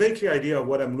I have a very clear idea of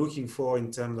what I'm looking for in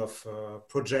terms of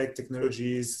project,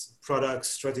 technologies, products,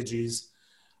 strategies.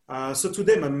 So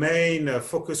today, my main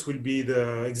focus will be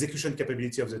the execution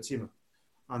capability of the team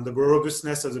and the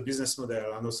robustness of the business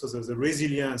model, and also the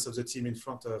resilience of the team in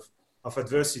front of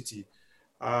adversity.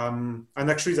 And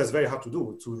actually, that's very hard to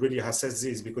do, to really assess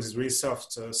this, because it's really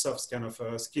soft kind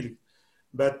of skill.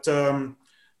 But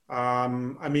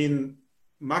I mean,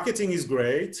 marketing is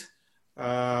great,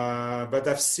 but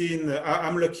I've seen,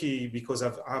 I'm lucky because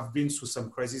I've been through some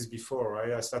crises before,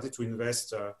 right? I started to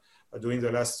invest during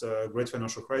the last great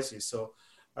financial crisis. So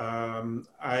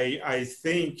I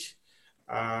think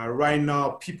right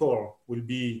now people will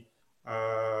be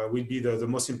the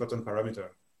most important parameter.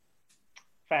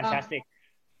 Fantastic.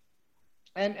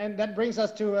 And that brings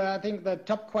us to, I think, the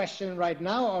top question right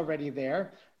now already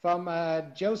there from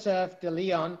Joseph De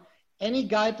Leon. Any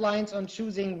guidelines on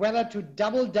choosing whether to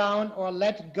double down or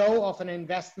let go of an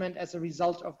investment as a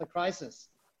result of the crisis?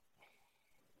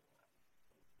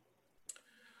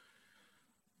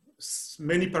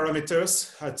 Many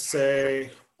parameters. I'd say,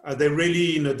 are they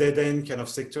really in a dead-end kind of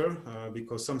sector?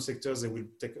 Because some sectors, they will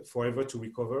take forever to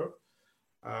recover.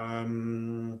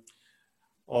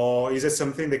 Or is it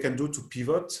something they can do to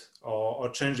pivot or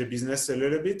change the business a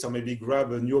little bit, or maybe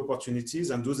grab new opportunities?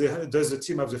 And does the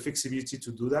team have the flexibility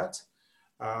to do that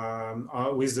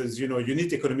with the,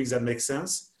 unit economics that makes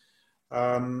sense?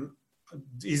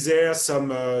 Is there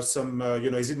some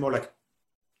is it more like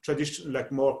traditional,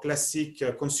 like more classic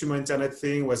consumer internet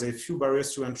thing, where there are a few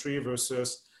barriers to entry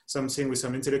versus something with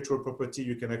some intellectual property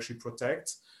you can actually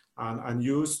protect and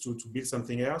use to build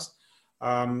something else?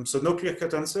 So no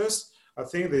clear-cut answers. I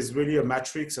think there's really a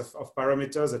matrix of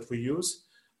parameters that we use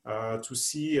to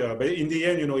see. But in the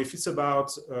end, if it's about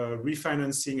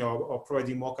refinancing or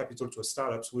providing more capital to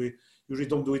startups, we usually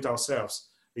don't do it ourselves.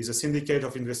 It's a syndicate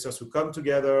of investors who come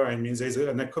together, and means there's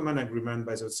a common agreement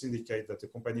by the syndicate that the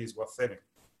company is worth selling.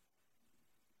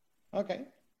 Okay,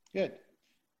 good.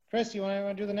 Chris, you want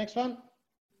to do the next one?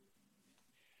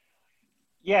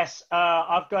 Yes,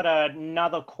 I've got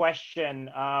another question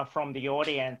from the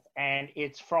audience, and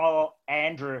it's from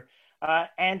Andrew.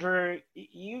 Andrew,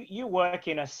 you work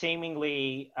in a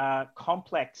seemingly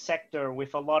complex sector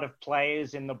with a lot of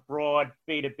players in the broad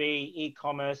B2B,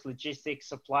 e-commerce, logistics,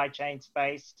 supply chain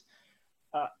space.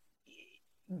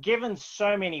 Given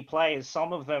so many players,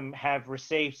 some of them have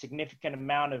received significant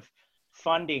amount of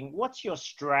funding. What's your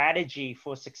strategy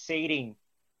for succeeding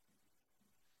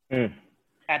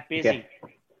at Busy?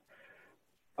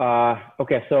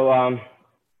 Okay, so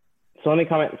let me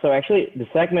comment. So actually, the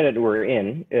segment that we're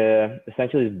in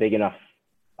essentially is big enough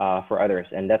for others,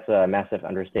 and that's a massive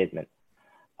understatement.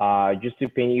 Just to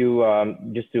pin you,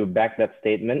 just to back that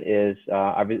statement is,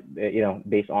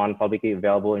 based on publicly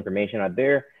available information out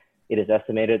there, it is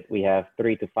estimated we have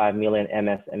 3 to 5 million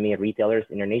MSME retailers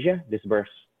in Indonesia,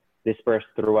 dispersed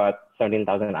throughout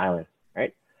 17,000 islands.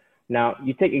 Right now,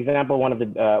 you take example one of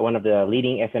the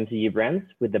leading FMCG brands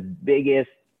with the biggest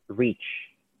reach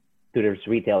to those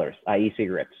retailers, i.e.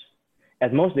 cigarettes.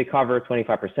 At most, they cover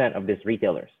 25% of these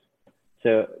retailers.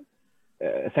 So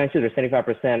essentially, there's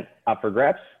 75% up for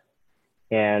grabs.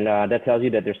 And that tells you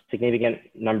that there's a significant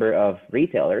number of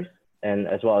retailers and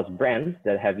as well as brands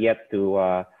that have yet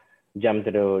to jump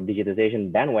to the digitization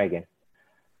bandwagon.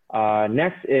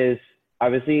 Next is,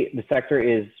 obviously, the sector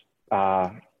is,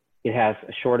 it has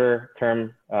a shorter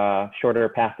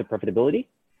path to profitability.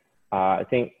 I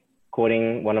think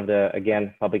quoting one of the,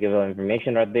 again, public available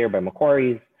information right there by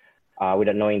Macquarie,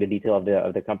 without knowing the detail of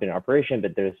the company operation,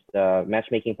 but there's the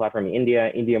matchmaking platform in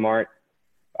India, IndiaMart,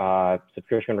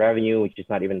 subscription revenue, which is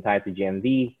not even tied to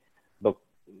GMV, but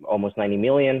almost 90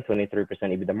 million, 23%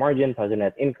 EBITDA margin, positive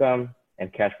net income,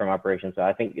 and cash from operations. So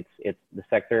I think the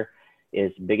sector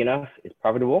is big enough, it's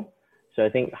profitable. So I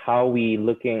think how we're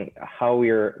looking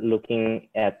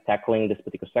at tackling this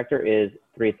particular sector is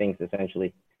 3 things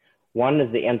essentially. One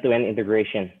is the end-to-end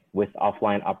integration with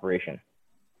offline operation.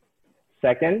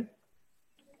 Second,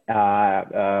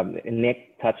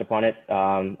 Nick touched upon it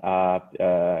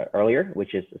earlier,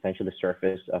 which is essentially the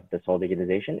surface of this whole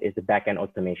digitization, is the back-end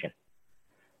automation.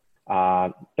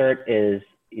 Third is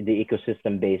the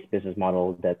ecosystem-based business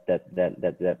model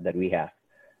that we have.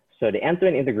 So the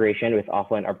end-to-end integration with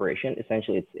offline operation,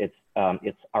 essentially, it's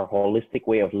our holistic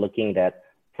way of looking that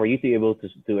for you to be able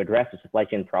to address the supply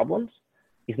chain problems,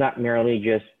 it's not merely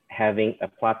just having a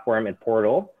platform and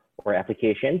portal or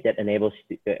application that enables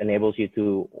you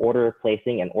to order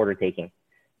placing and order taking.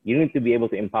 You need to be able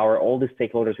to empower all the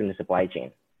stakeholders in the supply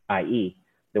chain, i.e.,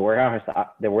 the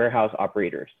warehouse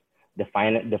operators, the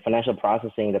financial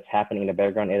processing that's happening in the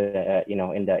background,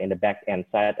 in the back end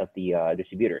side of the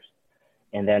distributors,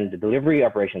 and then the delivery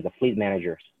operations, the fleet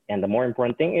managers, and the more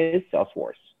important thing is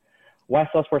Salesforce. Why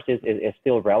Salesforce is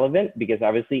still relevant, because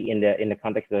obviously in the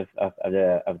context of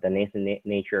the nascent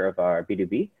nature of our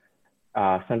B2B,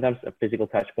 sometimes a physical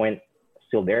touch point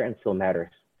still there and still matters.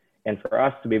 And for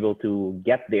us to be able to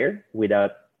get there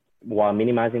while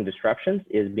minimizing disruptions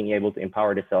is being able to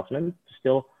empower the salesmen to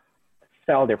still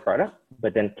sell their product,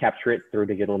 but then capture it through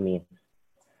digital means.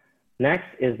 Next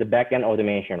is the backend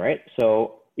automation, right?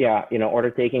 So yeah, order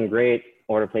taking great,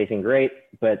 order placing great,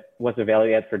 but what's the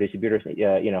value add for distributors,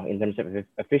 in terms of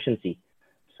efficiency?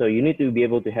 So you need to be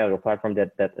able to have a platform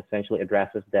that essentially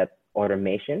addresses that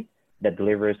automation that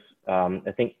delivers,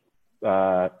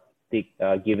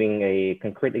 giving a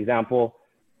concrete example,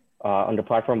 on the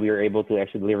platform, we are able to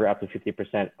actually deliver up to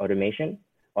 50% automation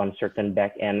on certain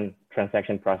back-end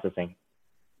transaction processing.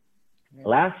 Yeah.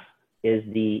 Last is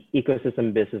the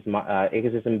ecosystem-based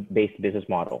business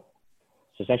model.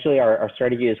 So essentially, our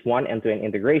strategy is one, end-to-end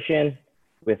integration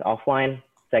with offline.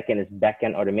 Second is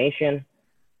back-end automation.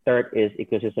 Third is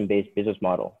ecosystem-based business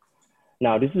model.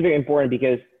 Now, this is very important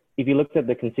because if you look at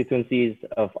the constituencies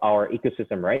of our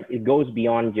ecosystem, right, it goes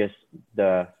beyond just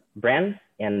the brands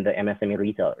and the MSME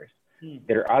retailers.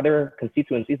 There are other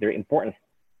constituencies that are important,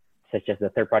 such as the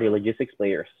third-party logistics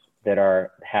players that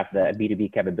have the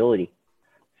B2B capability.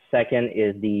 Second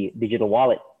is the digital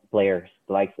wallet players,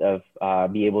 the likes of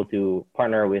be able to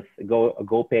partner with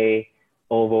GoPay,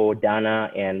 OVO,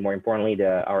 Dana, and more importantly,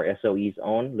 our SOE's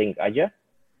own Link Aja,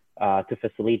 to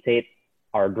facilitate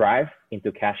our drive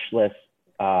into cashless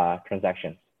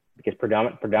transactions. Because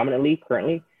predominantly,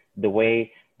 currently, the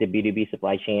way the B2B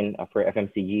supply chain for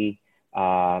FMCG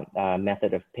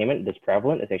method of payment that's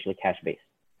prevalent is actually cash-based.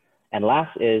 And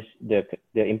last is the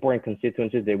important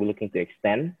constituencies that we're looking to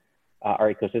extend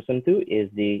our ecosystem to is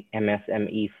the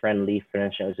MSME-friendly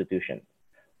financial institution.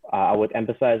 I would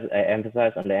emphasize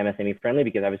on the MSME-friendly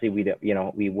because obviously we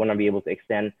want to be able to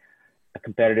extend a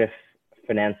competitive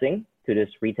financing to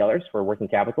these retailers for working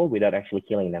capital without actually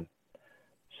killing them.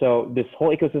 So this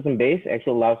whole ecosystem base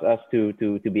actually allows us to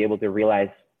be able to realize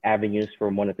avenues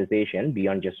for monetization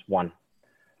beyond just one.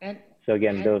 So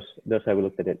again, those how we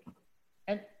looked at it.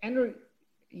 And Andrew,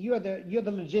 you're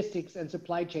the logistics and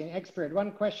supply chain expert.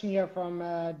 One question here from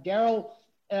Daryl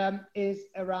is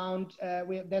around,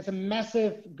 there's a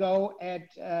massive go at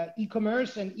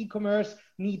e-commerce, and e-commerce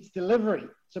needs delivery,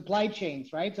 supply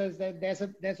chains, right? So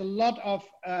there's a lot of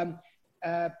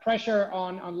pressure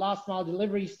on last mile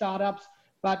delivery startups,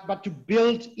 but to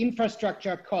build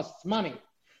infrastructure costs money.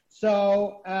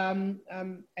 So, and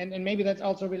maybe that's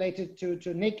also related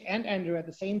to Nick and Andrew at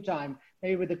the same time,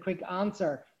 maybe with a quick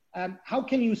answer. How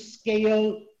can you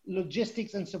scale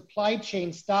logistics and supply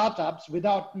chain startups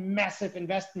without massive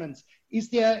investments? Is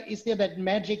there that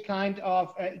magic kind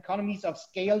of economies of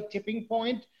scale tipping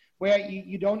point where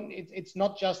you don't, it's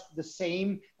not just the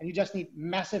same and you just need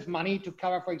massive money to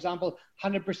cover, for example,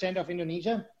 100% of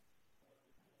Indonesia?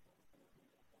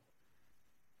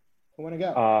 I want to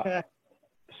go.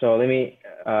 So let me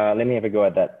have a go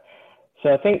at that.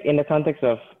 So I think in the context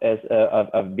of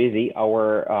Busy,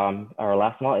 our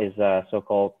last mile is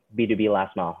so-called B2B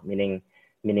last mile, meaning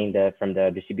from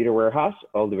the distributor warehouse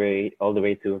all the way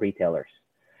to retailers.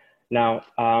 Now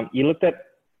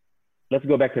let's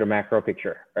go back to the macro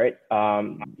picture, right?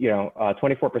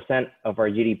 24% of our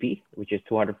GDP, which is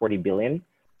 240 billion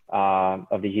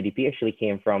of the GDP, actually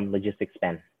came from logistics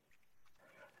spend.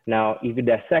 Now, if you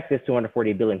dissect this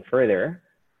 240 billion further,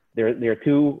 there are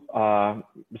two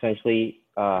essentially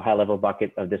high-level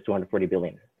buckets of this 240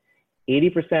 billion.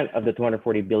 80% of the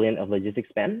 240 billion of logistics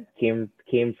spend came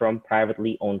from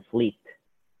privately owned fleet,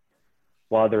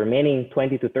 while the remaining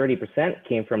 20 to 30%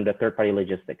 came from the third-party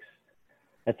logistics.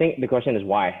 I think the question is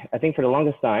why. I think for the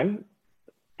longest time,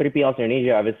 3PLs in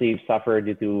Indonesia obviously suffered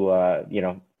due to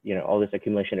all this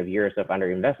accumulation of years of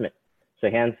underinvestment. So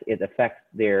hence, it affects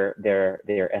their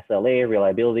SLA,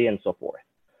 reliability, and so forth.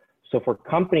 So for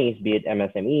companies, be it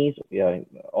MSMEs,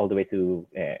 all the way to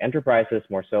enterprises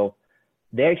more so,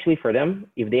 they actually, for them,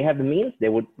 if they have the means, they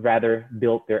would rather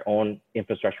build their own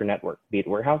infrastructure network, be it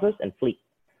warehouses and fleet.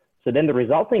 So then the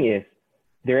resulting is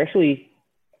there actually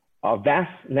a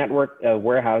vast network of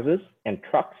warehouses and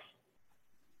trucks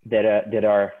that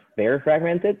are very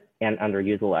fragmented and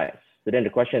underutilized. So then the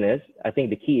question is, I think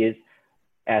the key is,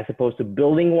 as opposed to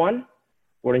building one,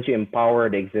 why don't you empower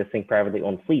the existing privately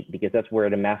owned fleet? Because that's where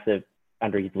the massive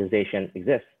underutilization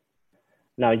exists.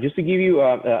 Now, just to give you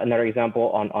another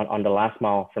example on the last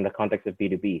mile from the context of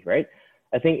B2B, right?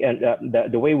 I think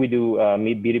the way we do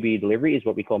B2B delivery is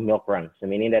what we call milk runs. So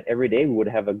meaning that every day we would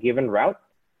have a given route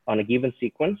on a given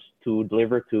sequence to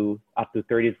deliver to up to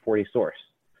 30 to 40 stores.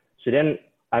 So then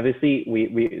obviously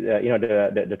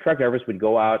the truck drivers would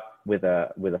go out with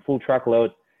a full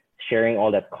truckload, sharing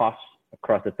all that costs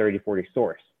across the 30, 40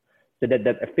 stores. So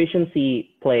that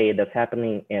efficiency play that's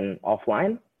happening in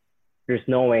offline, there's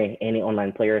no way any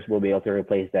online players will be able to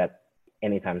replace that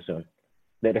anytime soon.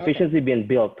 That efficiency been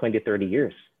built 20, 30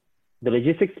 years. The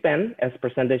logistics spend as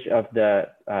percentage of the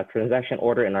transaction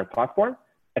order in our platform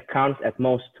accounts at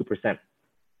most 2%.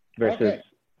 versus, Okay.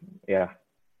 yeah.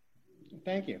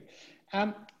 Thank you.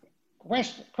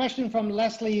 Question from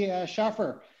Leslie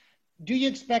Schaffer. Do you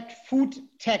expect food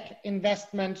tech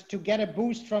investment to get a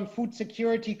boost from food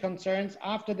security concerns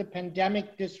after the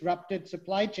pandemic disrupted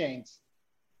supply chains?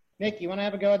 Nick, you want to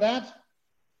have a go at that?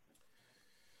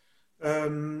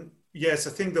 Yes, I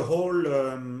think the whole,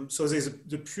 so there's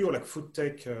the pure like food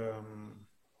tech,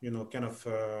 kind of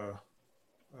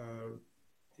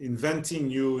inventing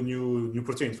new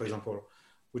proteins, for example,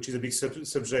 which is a big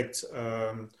subject.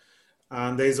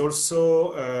 And there's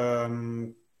also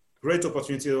great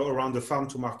opportunity around the farm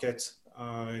to market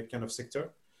kind of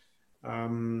sector.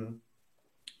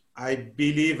 I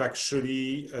believe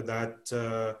actually that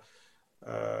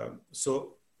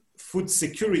so food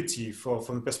security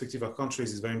from the perspective of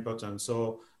countries is very important.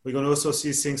 So we're going to also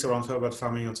see things around urban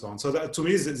farming and so on. So that, to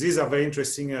me, these are very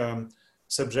interesting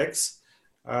subjects.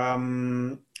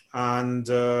 But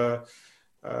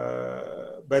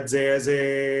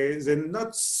they're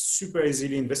not super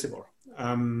easily investable.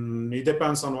 It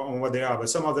depends on what they are, but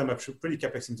some of them are pretty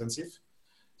capex intensive.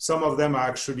 Some of them are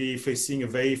actually facing a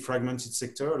very fragmented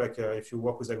sector, like if you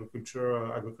work with like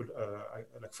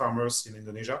farmers in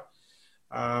Indonesia.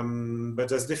 But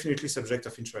that's definitely subject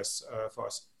of interest for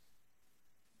us.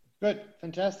 Good,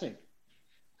 fantastic.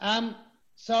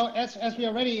 So as we are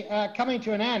already coming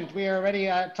to an end, we are already,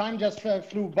 time just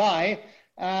flew by.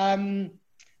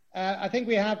 I think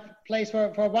we have place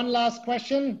for one last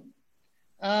question.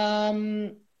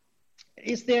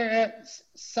 Is there a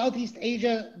Southeast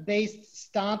Asia-based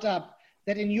startup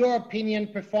that, in your opinion,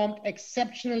 performed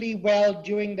exceptionally well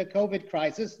during the COVID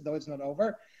crisis, though it's not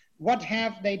over? What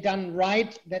have they done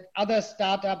right that other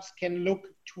startups can look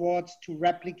towards to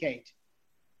replicate?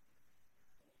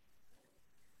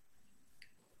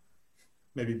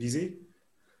 Maybe Busy?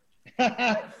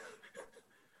 Thank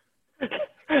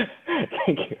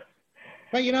you.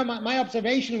 But my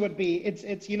observation would be it's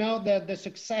the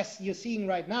success you're seeing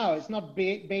right now is not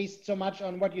based so much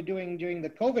on what you're doing during the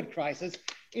COVID crisis.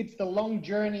 It's the long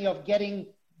journey of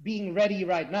being ready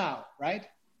right now, right?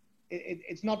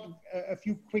 It's not a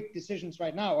few quick decisions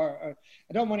right now. Or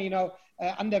I don't want to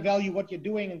undervalue what you're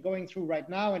doing and going through right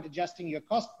now and adjusting your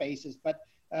cost basis. But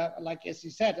like as you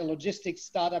said, a logistics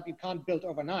startup you can't build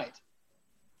overnight.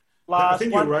 I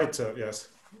think you're right. Yes.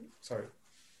 Sorry.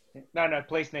 No,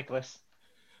 please, Nicholas.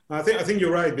 I think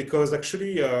you're right, because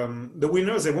actually the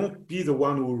winners, they won't be the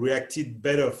one who reacted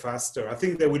better, faster. I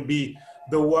think they will be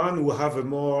the one who have a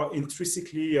more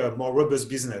intrinsically more robust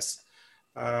business,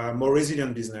 more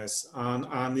resilient business.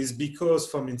 And it's because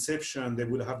from inception, they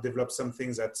will have developed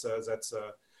something that's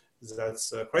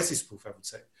crisis-proof, I would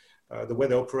say. The way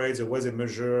they operate, the way they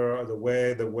measure, the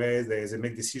way they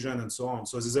make decisions and so on.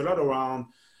 So there's a lot around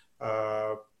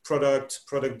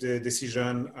product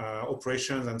decision,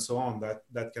 operations, and so on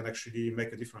that can actually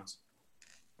make a difference.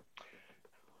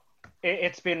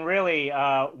 It's been really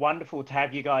wonderful to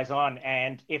have you guys on.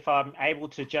 And if I'm able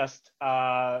to just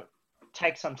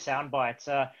take some sound bites,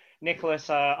 Nicholas,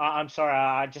 I'm sorry,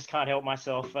 I just can't help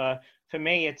myself. For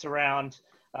me, it's around,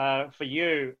 for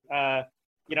you,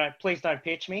 please don't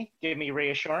pitch me, give me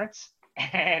reassurance.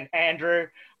 And Andrew,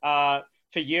 for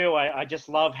you, I just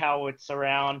love how it's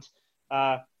around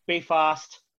be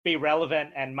fast, be relevant,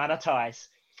 and monetize.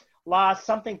 Last,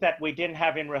 something that we didn't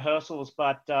have in rehearsals,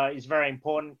 but is very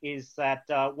important, is that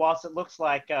whilst it looks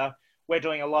like we're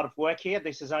doing a lot of work here,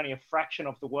 this is only a fraction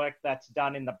of the work that's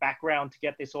done in the background to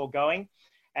get this all going.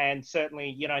 And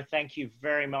certainly, thank you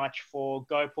very much for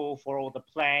Gopal for all the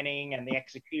planning and the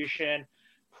execution,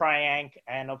 Priyank,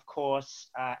 and of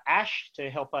course, Ash to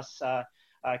help us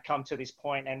come to this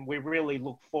point. And we really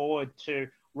look forward to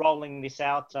rolling this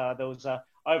out. There was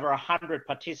over 100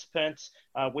 participants.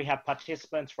 We have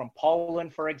participants from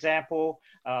Poland, for example,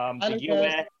 the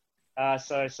US.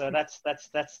 So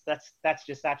that's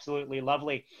just absolutely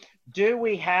lovely. Do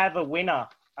we have a winner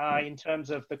in terms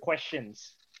of the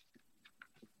questions?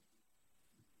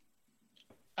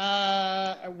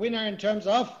 A winner in terms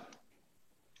of?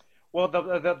 Well,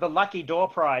 the lucky door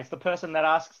prize, the person that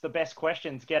asks the best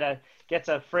questions gets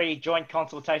a free joint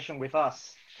consultation with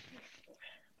us.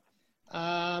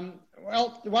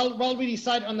 Well, while we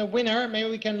decide on the winner,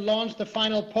 maybe we can launch the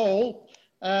final poll.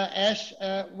 Ash,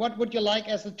 what would you like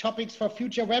as the topics for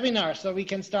future webinars, so we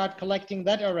can start collecting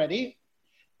that already,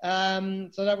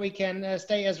 so that we can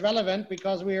stay as relevant,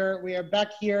 because we are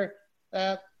back here.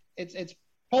 It's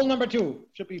poll number 2,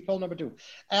 should be poll number 2.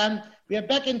 We are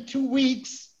back in 2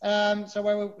 weeks, so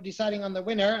where we're deciding on the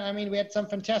winner. I mean, we had some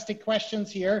fantastic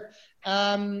questions here.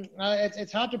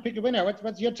 It's hard to pick a winner.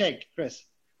 What's your take, Chris?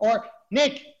 Or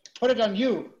Nick, put it on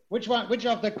you. Which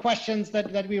of the questions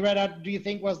that we read out do you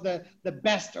think was the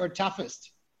best or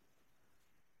toughest?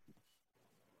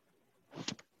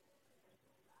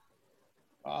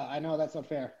 I know that's not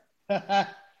fair.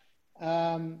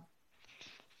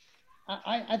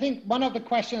 I think one of the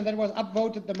questions that was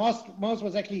upvoted the most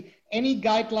was actually any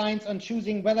guidelines on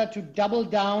choosing whether to double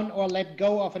down or let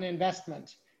go of an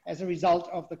investment as a result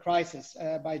of the crisis,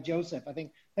 by Joseph. I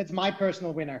think that's my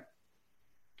personal winner.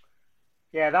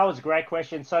 Yeah, that was a great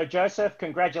question. So Joseph,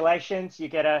 congratulations. You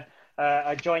get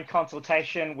a joint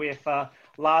consultation with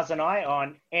Lars and I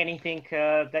on anything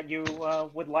that you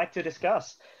would like to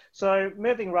discuss. So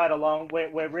moving right along,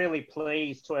 we're really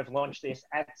pleased to have launched this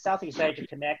at Southeast Asia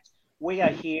Connect. We are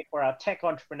here for our tech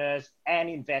entrepreneurs and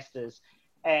investors,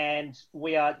 and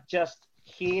we are just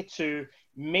here to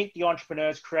meet the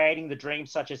entrepreneurs creating the dream,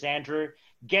 such as Andrew,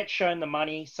 get shown the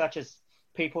money, such as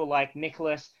people like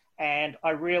Nicholas. And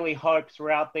I really hope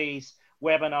throughout these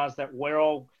webinars that we're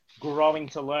all growing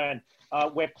to learn.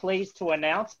 We're pleased to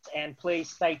announce, and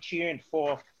please stay tuned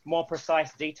for more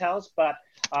precise details. But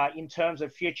in terms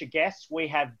of future guests, we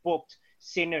have booked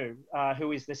Sinu,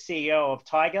 who is the CEO of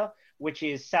Tiger, which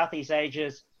is Southeast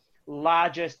Asia's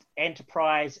largest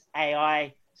enterprise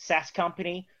AI SaaS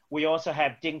company. We also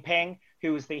have Ding Peng,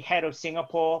 who is the head of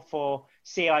Singapore for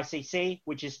CICC,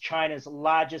 which is China's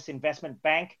largest investment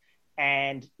bank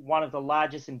and one of the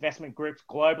largest investment groups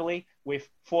globally with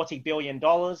 $40 billion.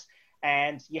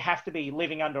 And you have to be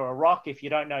living under a rock if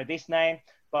you don't know this name,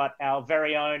 but our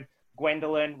very own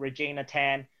Gwendolyn Regina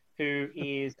Tan, who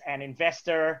is an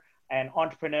investor, an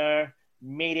entrepreneur,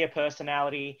 media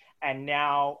personality, and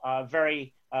now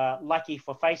very lucky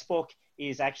for Facebook,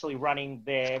 is actually running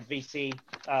their VC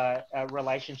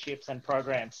relationships and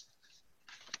programs.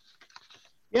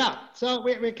 Yeah, so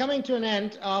we're coming to an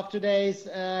end of today's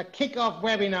kickoff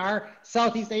webinar,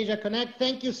 Southeast Asia Connect.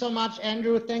 Thank you so much,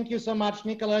 Andrew. Thank you so much,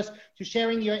 Nicholas, for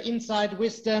sharing your insight,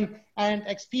 wisdom, and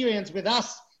experience with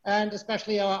us, and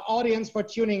especially our audience for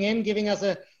tuning in, giving us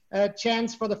a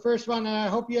chance for the first one. I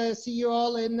hope you see you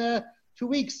all in 2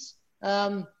 weeks.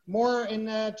 More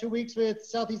in 2 weeks with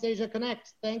Southeast Asia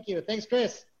Connect. Thank you. Thanks,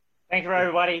 Chris. Thank you,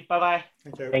 everybody. Bye-bye.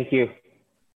 Thank you. Thank you.